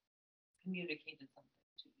instincts communicated something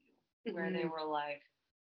to you where they were like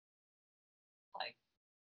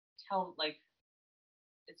tell like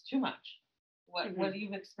it's too much. What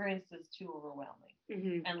you've experienced is too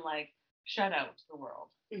overwhelming, and like shut out the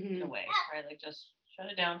world in a way, right? Like just shut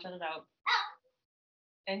it down, shut it out,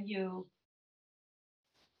 and you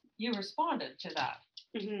responded to that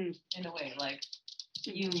in a way, like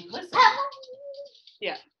you listened.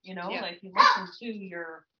 Yeah. You know, like you listened to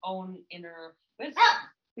your own inner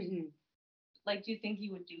wisdom. Like, do you think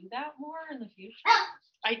you would do that more in the future?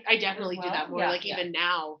 I definitely do that more. Even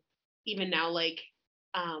now, like,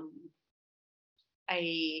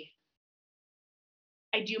 I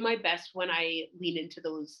do my best when I lean into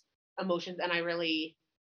those emotions and I really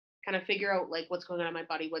kind of figure out like what's going on in my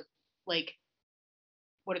body, what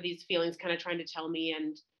are these feelings kind of trying to tell me,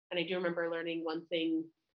 and I do remember learning one thing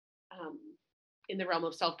in the realm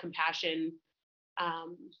of self-compassion,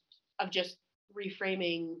 of just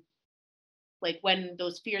reframing like when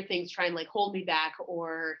those fear things try and like hold me back,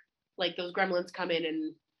 or like those gremlins come in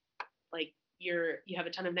and like you have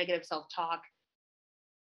a ton of negative self-talk.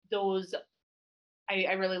 Those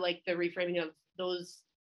I really like the reframing of those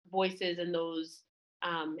voices and those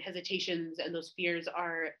hesitations and those fears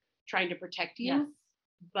are trying to protect you, Yes.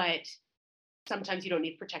 but sometimes you don't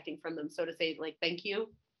need protecting from them. So to say, like, thank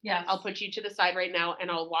you, Yes. I'll put you to the side right now and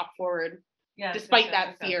I'll walk forward Yes, despite yes, that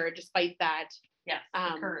yes, yes. fear, despite that Yes.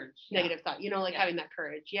 The courage. negative thought, like Yeah. having that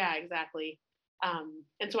courage. Yeah, exactly.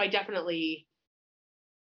 And so I definitely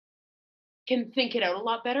can think it out a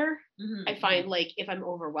lot better. Mhm, I find like if I'm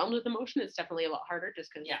overwhelmed with emotion, it's definitely a lot harder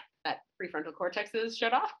just because Yeah. that prefrontal cortex is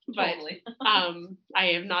shut off. But Totally. I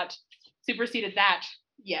have not superseded that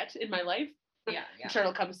yet in my life. Yeah. I'm sure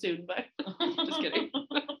it'll come soon, but just kidding.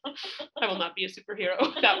 I will not be a superhero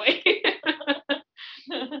that way.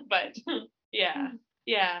 But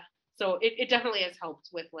yeah. So it definitely has helped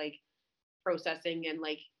with like processing and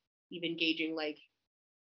like even gauging like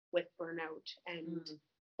with burnout and Mm.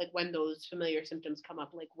 like when those familiar symptoms come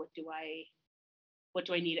up, like what do I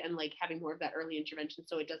need, and like having more of that early intervention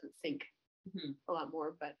so it doesn't sink Mhm. a lot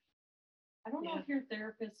more. But I don't know Yeah. if your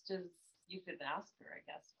therapist is, you could ask her, I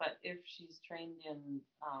guess, but if she's trained in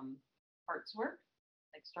parts work,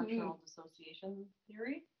 like structural dissociation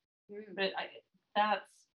theory. But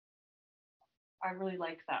I really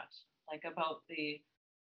like that, like about the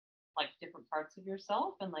like different parts of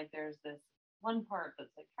yourself, and like there's this one part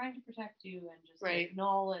that's like trying to protect you and just to Right.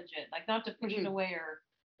 acknowledge it, like not to push it Mhm. away or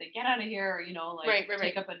say get out of here, or, like Right.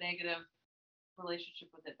 take up a negative relationship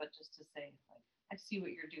with it, but just to say like I see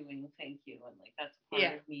what you're doing, thank you, and like that's a part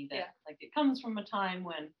Yeah, of me that yeah. like it comes from a time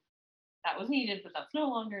when that was needed, but that's no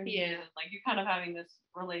longer needed. Yeah. And, like you're kind of having this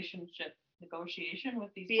relationship negotiation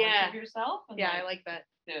with these Yeah. parts of yourself, and Yeah, I like that.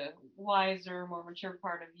 the wiser, more mature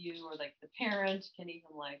part of you, or like the parent can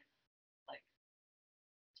even like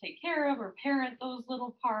take care of or parent those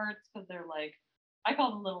little parts, because they're like, I call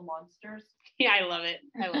them little monsters. Yeah, I love it.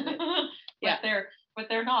 Yeah. but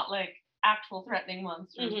they're not like actual threatening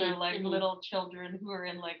monsters. Mhm, They're like mhm. little children who are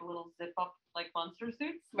in like little zip up like monster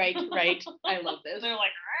suits. Right. I love this. They're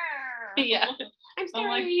like, "Arr." Yeah. I'm I'm like,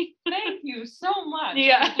 sorry. thank you so much.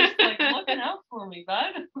 Yeah. For just like looking out for me,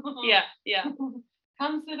 bud. Yeah.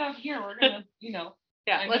 Come sit up here. We're gonna,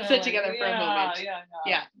 Yeah. I'm Let's gonna, sit together for a moment.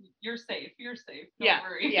 Yeah. You're safe. You're safe. Don't Yeah,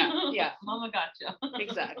 worry. yeah. Mama gotcha.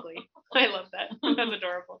 Exactly. I love that. That's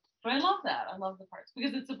adorable. But I love that. I love the parts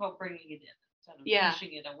because it's about bringing it in instead of Yeah.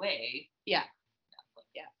 pushing it away. Yeah.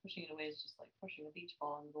 Pushing it away is just like pushing a beach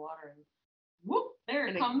ball into the water and whoop, there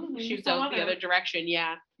And it it comes. And shoots some out the other direction.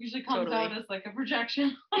 Yeah. usually comes totally. out as like a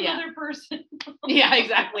projection of Yeah. another person. Yeah,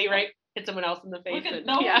 exactly. Right. Hit someone else in the face. Look at and,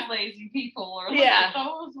 those yeah. lazy people, or look Yeah. at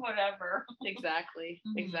those whatever. Exactly.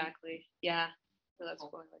 Mhm. Exactly. Yeah. So that's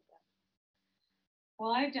cool. I like that.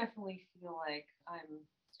 Well, I definitely feel like I'm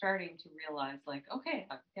starting to realize, like, okay,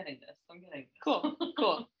 I'm getting this. Cool.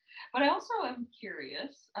 Cool. But I also am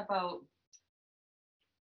curious about.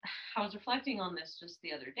 I was reflecting on this just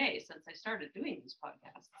the other day since I started doing these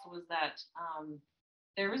podcasts. Was that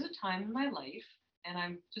there was a time in my life, and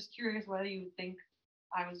I'm just curious whether you think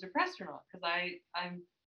I was depressed or not, because I'm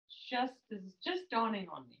just this is just dawning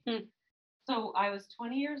on me. So I was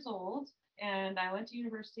 20 years old, and I went to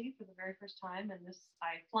university for the very first time, and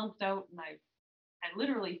I flunked out, and I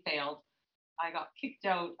literally failed. I got kicked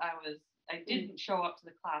out. I didn't show up to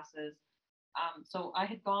the classes. So I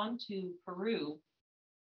had gone to Peru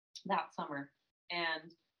that summer,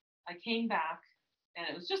 and I came back, and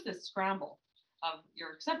it was just this scramble of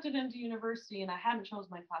you're accepted into university, and I hadn't chosen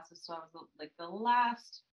my classes, so I was like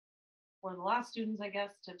one of the last students, I guess,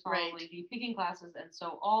 to probably be picking classes. And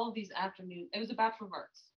so all of these afternoons, it was a Bachelor of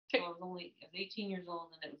Arts. So I was 18 years old,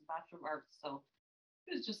 and it was a Bachelor of Arts. So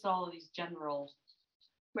it was just all of these general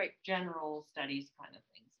studies kind of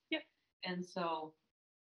things. Yep. And so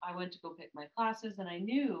I went to go pick my classes, and I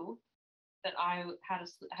knew that I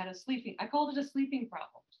had a sleeping. I called it a sleeping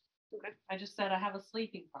problem. Okay. I just said I have a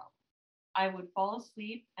sleeping problem. I would fall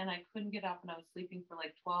asleep, and I couldn't get up, and I was sleeping for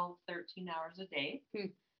like 12, 13 hours a day.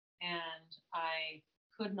 And I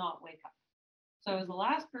could not wake up. So I was the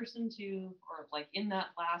last person or like in that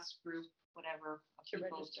last group, whatever, of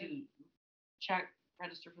people to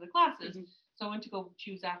register for the classes. Mm-hmm. So I went to go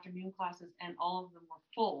choose afternoon classes, and all of them were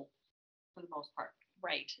full for the most part.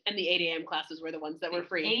 Right. And the 8 a.m. classes were the ones that were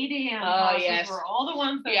free. 8 a.m. classes were all the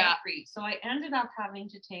ones that were free. So I ended up having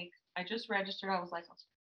to I just registered. I was like,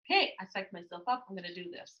 okay, I psyched myself up. I'm going to do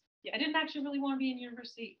this. Yeah. I didn't actually really want to be in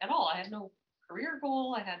university at all. I had no career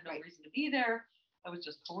goal. I had no reason to be there. I was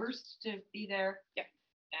just coerced to be there. Yeah.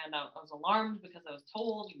 And I was alarmed because I was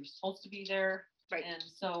told you were supposed to be there. Right. And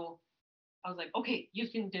so I was like, okay, you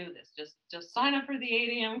can do this. Just sign up for the 8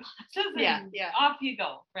 a.m. classes and off you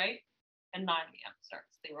go, right? And 9 a.m.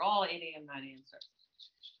 starts. They were all 8 a.m., 9 a.m. starts.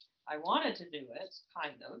 I wanted to do it,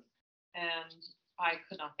 kind of, and I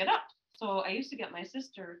could not get up. So I used to get my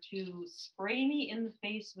sister to spray me in the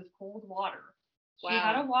face with cold water. She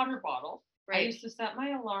had a Wow. water bottle. I Right. used to set my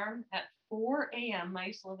alarm at 4 a.m. I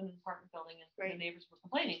used to live in an apartment building, and Right. the neighbors were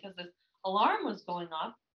complaining because the alarm was going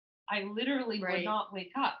off. I literally Right. would not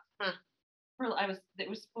wake up. Huh. It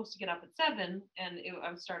was supposed to get up at 7, and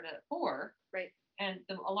I would start at 4. Right. And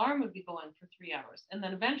the alarm would be going for 3 hours, and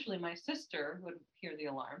then eventually my sister would hear the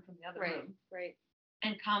alarm from the other Right. room Right.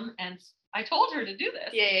 and come, and I told her to do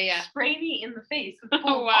this. Yeah. Spray me in the face with Oh,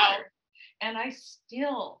 cold wow. water, and I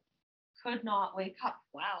still could not wake up.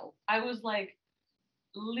 Wow. I was like,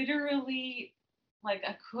 literally, like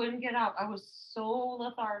I couldn't get up. I was so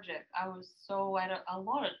lethargic. I was so at a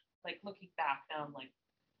lot of, like, looking back now, I'm like,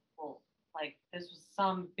 well, like this was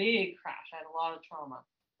some big crash. I had a lot of trauma.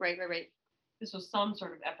 Right. This was some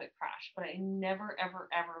sort of epic crash, but I never, ever,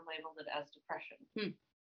 ever labeled it as depression.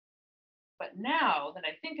 But now that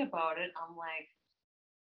I think about it, I'm like,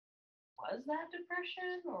 was that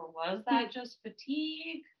depression, or was that just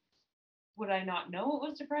fatigue? Would I not know it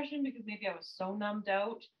was depression because maybe I was so numbed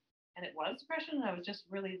out and it was depression, and I was just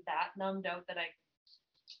really that numbed out that I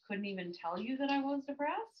couldn't even tell you that I was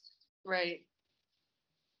depressed? Right.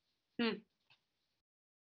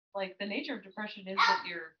 Like, the nature of depression is that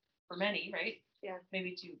you're, for many, right? Yeah.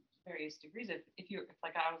 Maybe to various degrees. If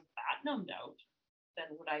like I was that numbed out,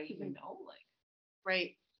 then would I even know? Like,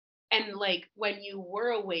 Right. And like when you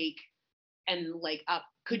were awake and like up,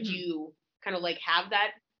 could you kind of like have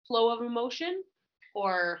that flow of emotion,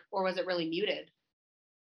 or was it really muted?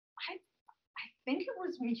 I think it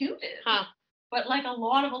was muted. Huh. But like a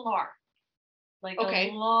lot of alarm. Like Okay.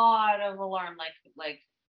 a lot of alarm, like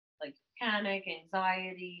panic,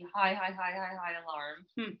 anxiety, high alarm.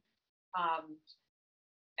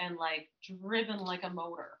 And like driven like a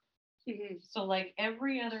motor. So like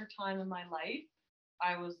every other time in my life,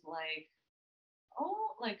 I was like,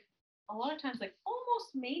 oh, like a lot of times like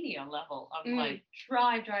almost mania level of like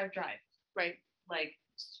drive. Right. Like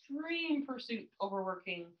extreme pursuit,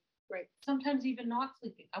 overworking. Right. Sometimes even not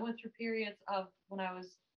sleeping. I went through periods of when I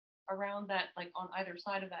was around that, like on either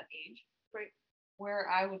side of that age. Right. Where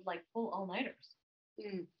I would like pull all-nighters.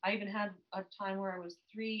 I even had a time where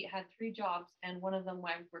I had 3 jobs, and one of them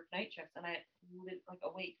I worked night shifts, and I would like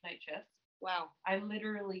awake night shifts. Wow. I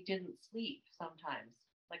literally didn't sleep sometimes.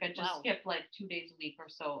 Like I just skipped like 2 days a week or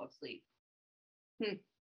so of sleep.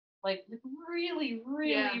 Like really,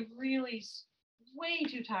 really, really way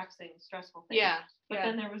too taxing, stressful thing. Yeah. But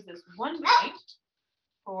then there was this one point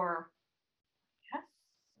for, yes,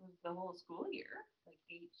 the whole school year, like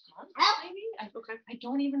 8 months maybe. I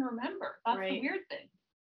don't even remember. That's the weird thing.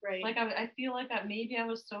 Right. Like I feel like that maybe I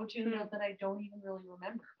was so tuned out that I don't even really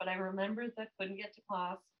remember. But I remembered that I couldn't get to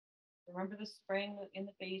class. I remember the spraying in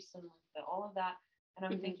the face and like all of that. And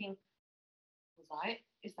I'm thinking,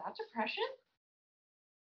 is that depression?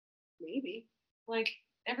 Maybe. Like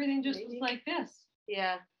everything just was like this.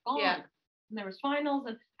 Yeah. Gone. Yeah. And there was finals,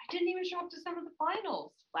 and I didn't even show up to some of the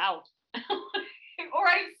finals. Wow. Or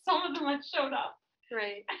some of them had showed up.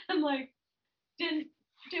 Right. And like didn't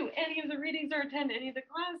do any of the readings or attend any of the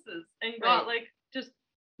classes, and got like just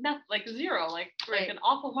nothing, like 0, like an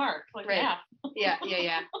awful mark, like Yeah. Yeah.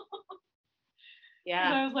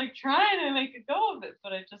 Yeah. I was like trying to make a go of it,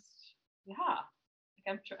 but I just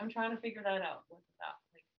like I'm trying to figure that out. What's that?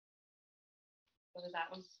 Like whether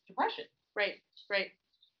that was depression. Right.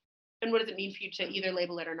 And what does it mean for you to either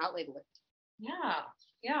label it or not label it?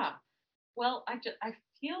 Yeah. Well, I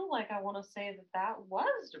feel like I want to say that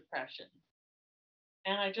was depression,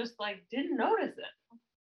 and I just like didn't notice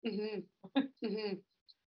it.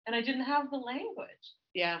 And I didn't have the language.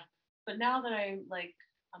 Yeah. But now that I'm like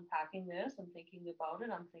unpacking this and thinking about it,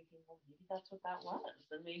 I'm thinking, well, maybe that's what that was,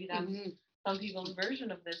 and maybe that's some people's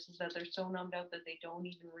version of this is that they're so numbed out that they don't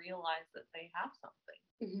even realize that they have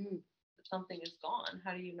something. If something is gone,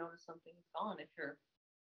 how do you notice something is gone if you're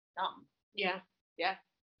numb? Yeah.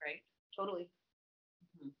 Right. Totally.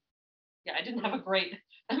 Yeah, I didn't have a great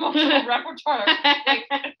emotional repertoire. Like,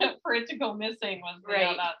 for it to go missing was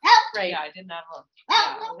right. Yeah, I didn't have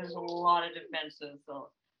there's a lot of defenses.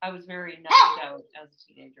 So I was very numbed out as a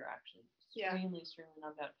teenager, actually. Extremely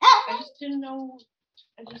numbed out. I just didn't know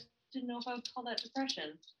if I would call that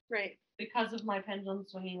depression. Right. Because of my pendulum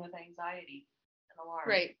swinging with anxiety and alarm.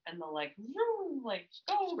 Right. And the like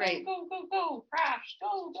go, crash,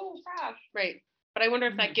 go, crash. Right. But I wonder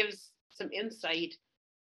if that gives some insight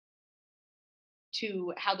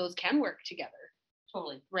to how those can work together.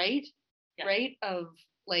 Totally. Right? Yeah. Right? Of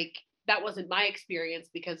like, that wasn't my experience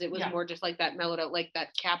because it was more just like that mellowed out, like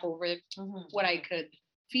that cap over what I could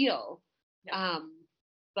feel. Yeah.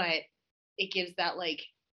 But it gives that like,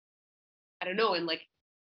 I don't know, and like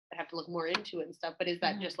I'd have to look more into it and stuff. But is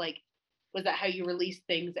that Mhm. just like, was that how you release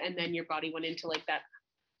things and then your body went into like that,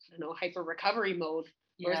 I don't know, hyper recovery mode?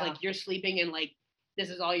 Or it's Yeah. like you're sleeping and like this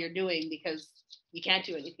is all you're doing because you can't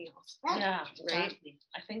do anything else. Yeah, Right? exactly.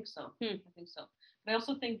 I think so. Hmm. I think so. But I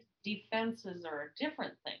also think defenses are a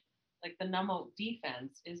different thing. Like the numb out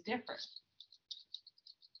defense is different.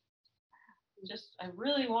 Just, I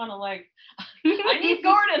really want to like, I need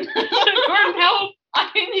Gordon. Gordon, help.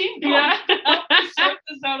 I need Gordon Yeah. to help me sort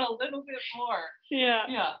this out a little bit more. Yeah.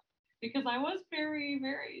 Yeah, because I was very,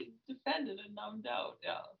 very defended and numbed out.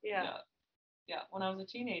 Yeah. Yeah. When I was a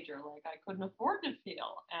teenager, like I couldn't afford to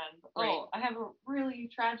feel. And Right. I have a really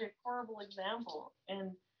tragic, horrible example.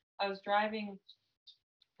 And I was driving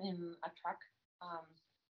in a truck,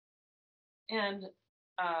 and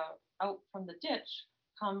out from the ditch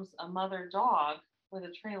comes a mother dog with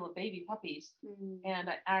a trail of baby puppies, and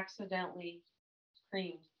I accidentally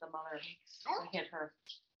creamed the mother. I hit her.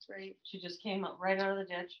 Right. She just came up right out of the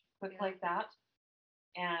ditch, quick Yeah. like that,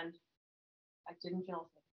 and I didn't feel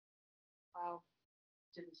it. Wow.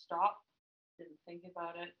 Didn't stop. Didn't think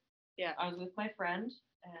about it. Yeah. I was with my friend,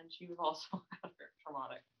 and she was also had a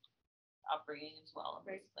traumatic upbringing as well. And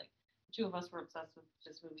Right. Like the two of us were obsessed with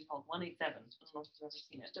this movie called 187. I don't know if you've ever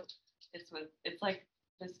seen it. It's like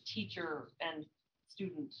this teacher and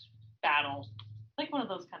student battle, like one of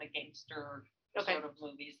those kind of gangster Okay. sort of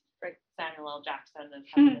movies. Right. Samuel L. Jackson is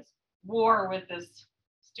having this war with this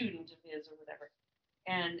student of his or whatever.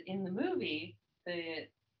 And in the movie, the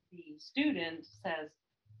student says,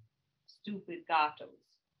 "Stupid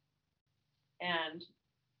gatos," and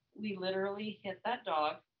we literally hit that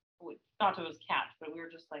dog. Gato was cat, but we were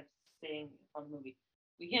just like saying on the movie.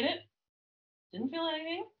 We hit it, didn't feel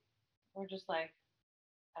anything. We're just like,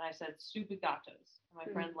 and I said, "Stupid gatos," and my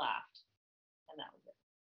friend laughed, and that was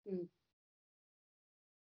it.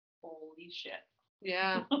 Holy shit.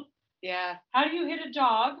 Yeah. Yeah. How do you hit a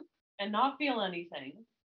dog and not feel anything?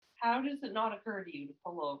 How does it not occur to you to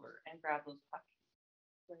pull over and grab those puppies?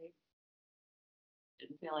 Right.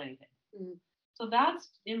 Didn't feel anything. Mm. So that's,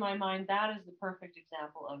 in my mind, that is the perfect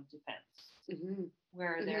example of defense, Mm-hmm.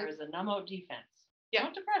 where there is a numb out defense. Yeah.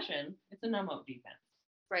 Not depression, it's a numb out defense.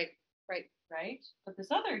 Right. Right. Right? But this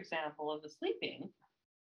other example of the sleeping,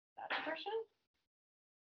 that depression?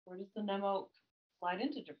 Where does the numb out slide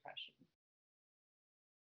into depression?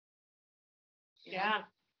 You know? Yeah.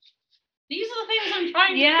 These are the things I'm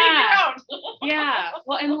trying to Yeah. figure out. Yeah.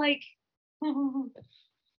 Well, and like,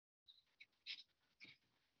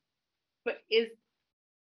 but is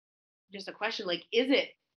just a question, like, is it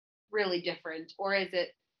really different, or is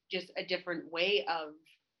it just a different way of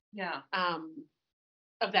Yeah.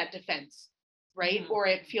 of that defense, right? Mhm. Or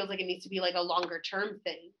it feels like it needs to be like a longer term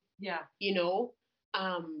thing, Yeah. you know?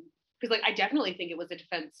 Because like I definitely think it was a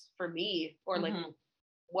defense for me, or like Mhm.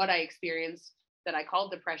 what I experienced that I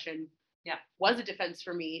called depression, Yeah. was a defense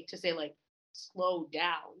for me to say like slow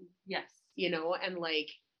down, Yes. you know, and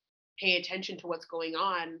like pay attention to what's going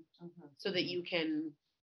on Mhm. so that you can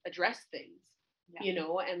address things, Yeah. you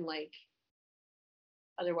know, and like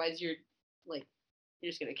otherwise you're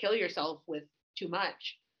just gonna kill yourself with too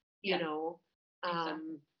much, you Yeah. know.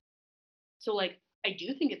 Exactly. So like I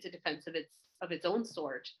do think it's a defense of its own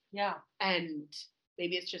sort, Yeah. and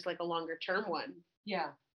maybe it's just like a longer term one,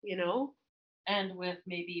 Yeah. you know. And with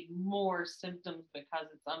maybe more symptoms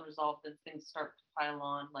because it's unresolved and things start to pile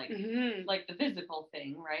on, like Mm-hmm. like the physical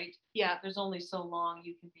thing, right? Yeah. There's only so long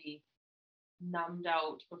you can be numbed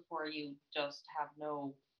out before you just have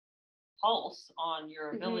no pulse on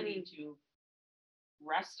your ability to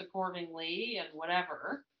rest accordingly and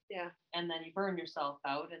whatever. Yeah. And then you burn yourself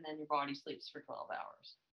out, and then your body sleeps for 12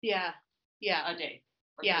 hours Yeah. Yeah. a day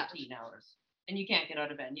or Yeah. 13 hours. And you can't get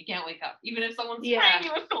out of bed. You can't wake up, even if someone's Yeah. spraying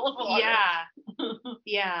you with cold water. Yeah.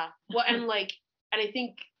 Yeah. Well, and like, and I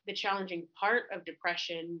think the challenging part of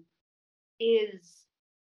depression is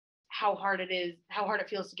how hard it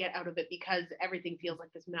feels to get out of it, because everything feels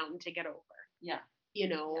like this mountain to get over, Yeah. you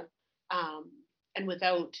know. And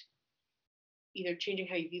without either changing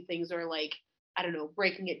how you view things, or like, I don't know,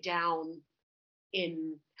 breaking it down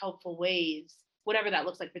in helpful ways, whatever that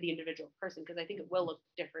looks like for the individual person, because I think it will look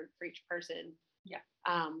different for each person. Yeah.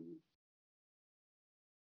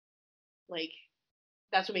 Like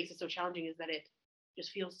that's what makes it so challenging, is that it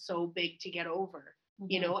just feels so big to get over,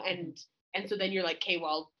 you know. And so then you're like, okay,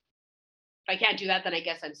 well, if I can't do that, then I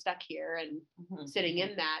guess I'm stuck here and sitting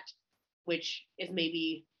in that, which is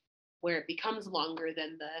maybe where it becomes longer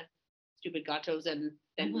than the stupid gatos and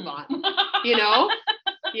then move on, you know.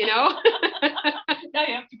 Now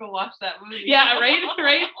you have to go watch that movie. Yeah, right.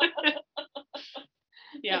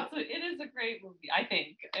 Yeah. It is a great movie, I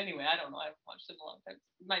think. Anyway, I don't know. I haven't watched it in a long time.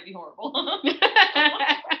 It might be horrible.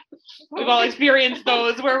 We've all experienced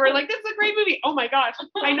those where we're like, this is a great movie. Oh my gosh,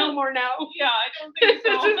 I know more now. Yeah, I don't think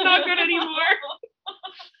so. This is not good anymore.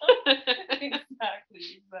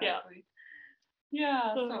 Exactly. Yeah.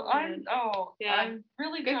 Yeah. So Oh, I'm man. Yeah. I'm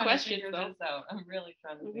really Good trying question, to figure though. this out. I'm really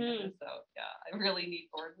trying to figure Mhm. this out. Yeah. I really need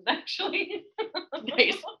Gordon actually.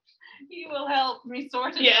 Nice. He will help me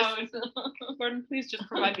sort it Yes. out. Gordon, please just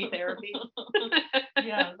provide me therapy.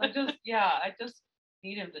 Yeah. I just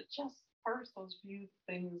need him to just parse those few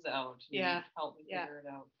things out. And Yeah. help me Yeah. figure it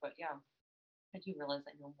out. But yeah, I do realize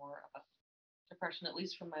I know more about depression, at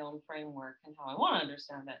least from my own framework and how I want to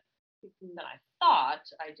understand it Mhm. than I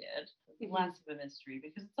thought I did. It's Mhm. less of a mystery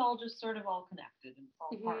because it's all just sort of all connected and it's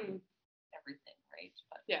all part of Mhm. everything, right?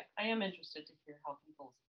 But Yeah. I am interested to hear how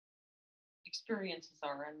people's experiences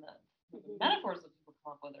are and the Mhm. metaphors that people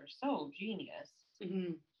come up with are so genius.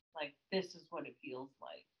 Mhm. Like this is what it feels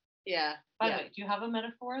like. Yeah. By Yeah. the way, do you have a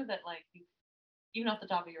metaphor that like you, even off the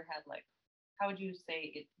top of your head, like how would you say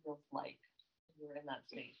it feels like when you're in that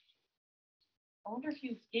state? I wonder if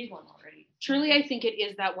you gave one already. Truly, I think it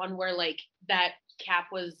is that one where like that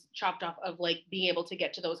cap was chopped off of like being able to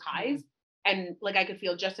get to those highs, and like I could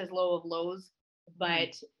feel just as low of lows,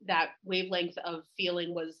 but that wavelength of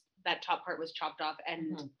feeling was that top part was chopped off,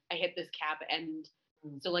 and I hit this cap, and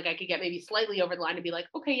so like I could get maybe slightly over the line and be like,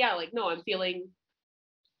 okay, yeah, like no, I'm feeling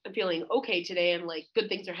okay today, and like good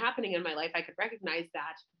things are happening in my life. I could recognize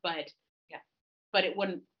that, but but it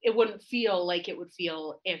wouldn't feel like it would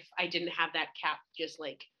feel if I didn't have that cap just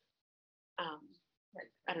like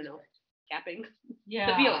I don't know, capping Yeah.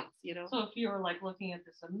 the feelings, you know. So if you were like looking at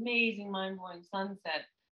this amazing mind-blowing sunset,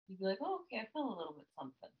 you'd be like, oh, okay, I feel a little bit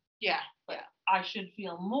something. Yeah. But I should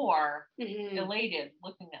feel more Mhm. elated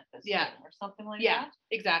looking at this Yeah. thing or something like Yeah, that.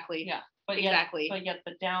 exactly. Yeah. But exactly. yet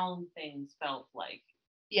the down things felt like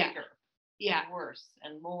Yeah. bigger, Yeah. and worse,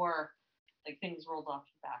 and more like things rolled off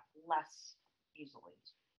your back less easily.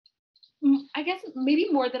 I guess maybe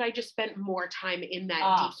more that I just spent more time in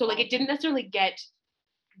that deep. So like it didn't necessarily get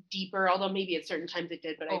deeper, although maybe at certain times it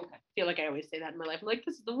did, but I feel like I always say that in my life. I'm like,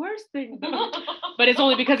 this is the worst thing. But it's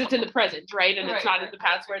only because it's in the present, right? And it's not in the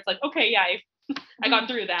past where it's like, okay, yeah, I got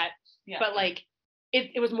through that. Yeah. But like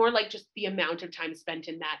it was more like just the amount of time spent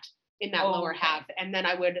in that lower half. And then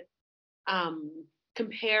I would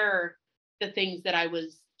compare the things that I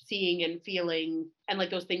was seeing and feeling and like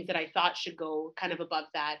those things that I thought should go kind of above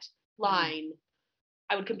that line.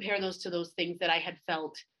 I would compare those to those things that I had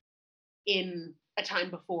felt in a time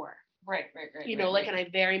before. Right. You know, like, and I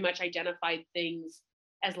very much identified things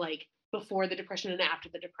as like before the depression and after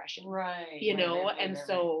the depression. Right. You know, and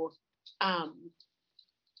so I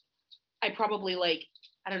probably like,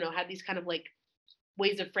 I don't know, had these kind of like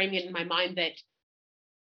ways of framing it in my mind that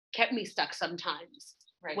kept me stuck sometimes.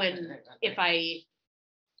 When if I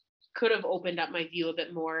could have opened up my view a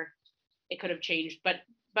bit more, it could have changed. But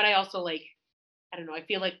I also like, I don't know, I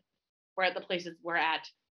feel like we're at the places we're at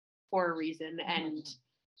for a reason. And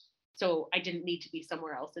so I didn't need to be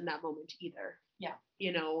somewhere else in that moment either. Yeah.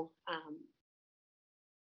 You know,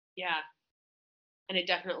 yeah. And it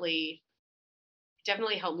definitely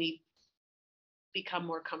helped me become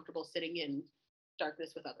more comfortable sitting in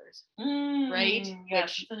darkness with others. Right? Yes,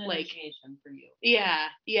 which it's an initiation for you. Yeah.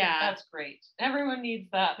 That's great. Everyone needs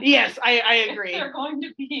that. Yes, I agree. They're going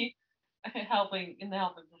to be helping in the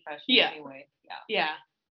helping profession anyway.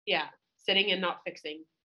 Yeah. Sitting and not fixing.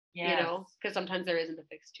 Yes. You know, because sometimes there isn't a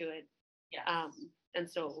fix to it. Yes. And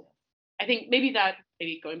so I think maybe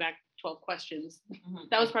going back 12 questions,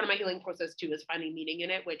 that was part of my healing process too, is finding meaning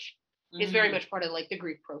in it, which is very much part of like the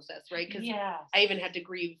grief process, right? Because I even had to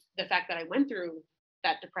grieve the fact that I went through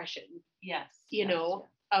that depression. Yes. You know,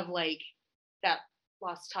 of like that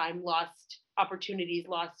lost time, lost opportunities,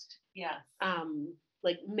 lost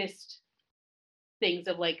like missed things,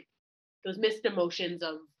 of like those missed emotions,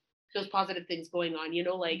 of those positive things going on, you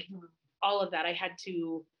know, like all of that. I had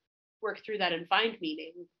to work through that and find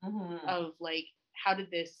meaning of like, how did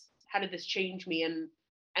this change me,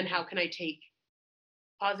 and how can I take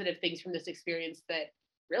positive things from this experience that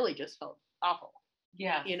really just felt awful.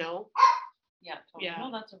 Yeah. You know? Yeah, totally. Yeah.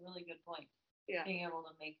 No, that's a really good point. Yeah. Being able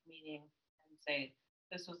to make meaning and say,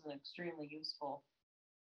 this was an extremely useful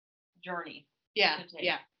journey. Yeah. To take.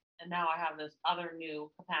 Yeah. And now I have this other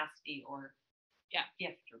new capacity or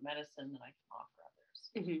gift or medicine that I can offer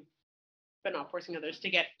others. But not forcing others to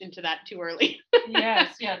get into that too early.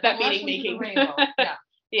 Yes, yeah. That meaning making.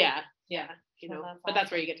 Yeah. You know, but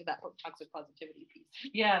that's where you get to that toxic positivity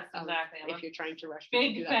piece. Yes, exactly. If you're trying to rush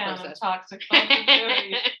big through fan that process. of toxic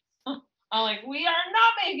positivity. I'm like, we are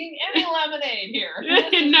not making any lemonade here.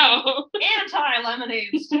 No.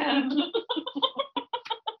 Anti-lemonade stand.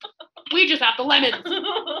 We just have the lemons.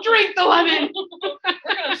 Drink the lemon.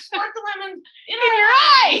 We're gonna squirt the lemons in your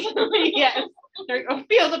eyes. Yes. There you go.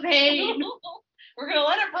 Feel the pain. We're gonna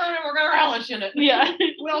let it burn and we're gonna relish in it. Yeah.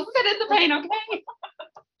 We'll sit in the pain, okay?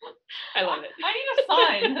 I love it. I need a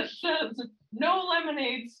sign that says no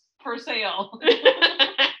lemonades for sale.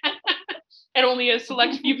 And only a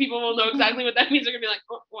select few people will know exactly what that means. They're gonna be like,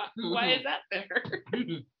 why is that there?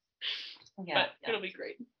 Yeah, But it'll be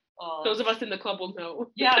great. Oh. Those of us in the club will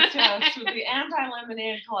know. Yes, with the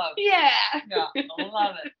anti-lemonade club. Yeah. Yeah, I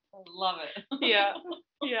love it. I love it. Yeah.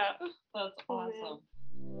 Yeah. That's Oh, man.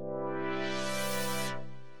 awesome.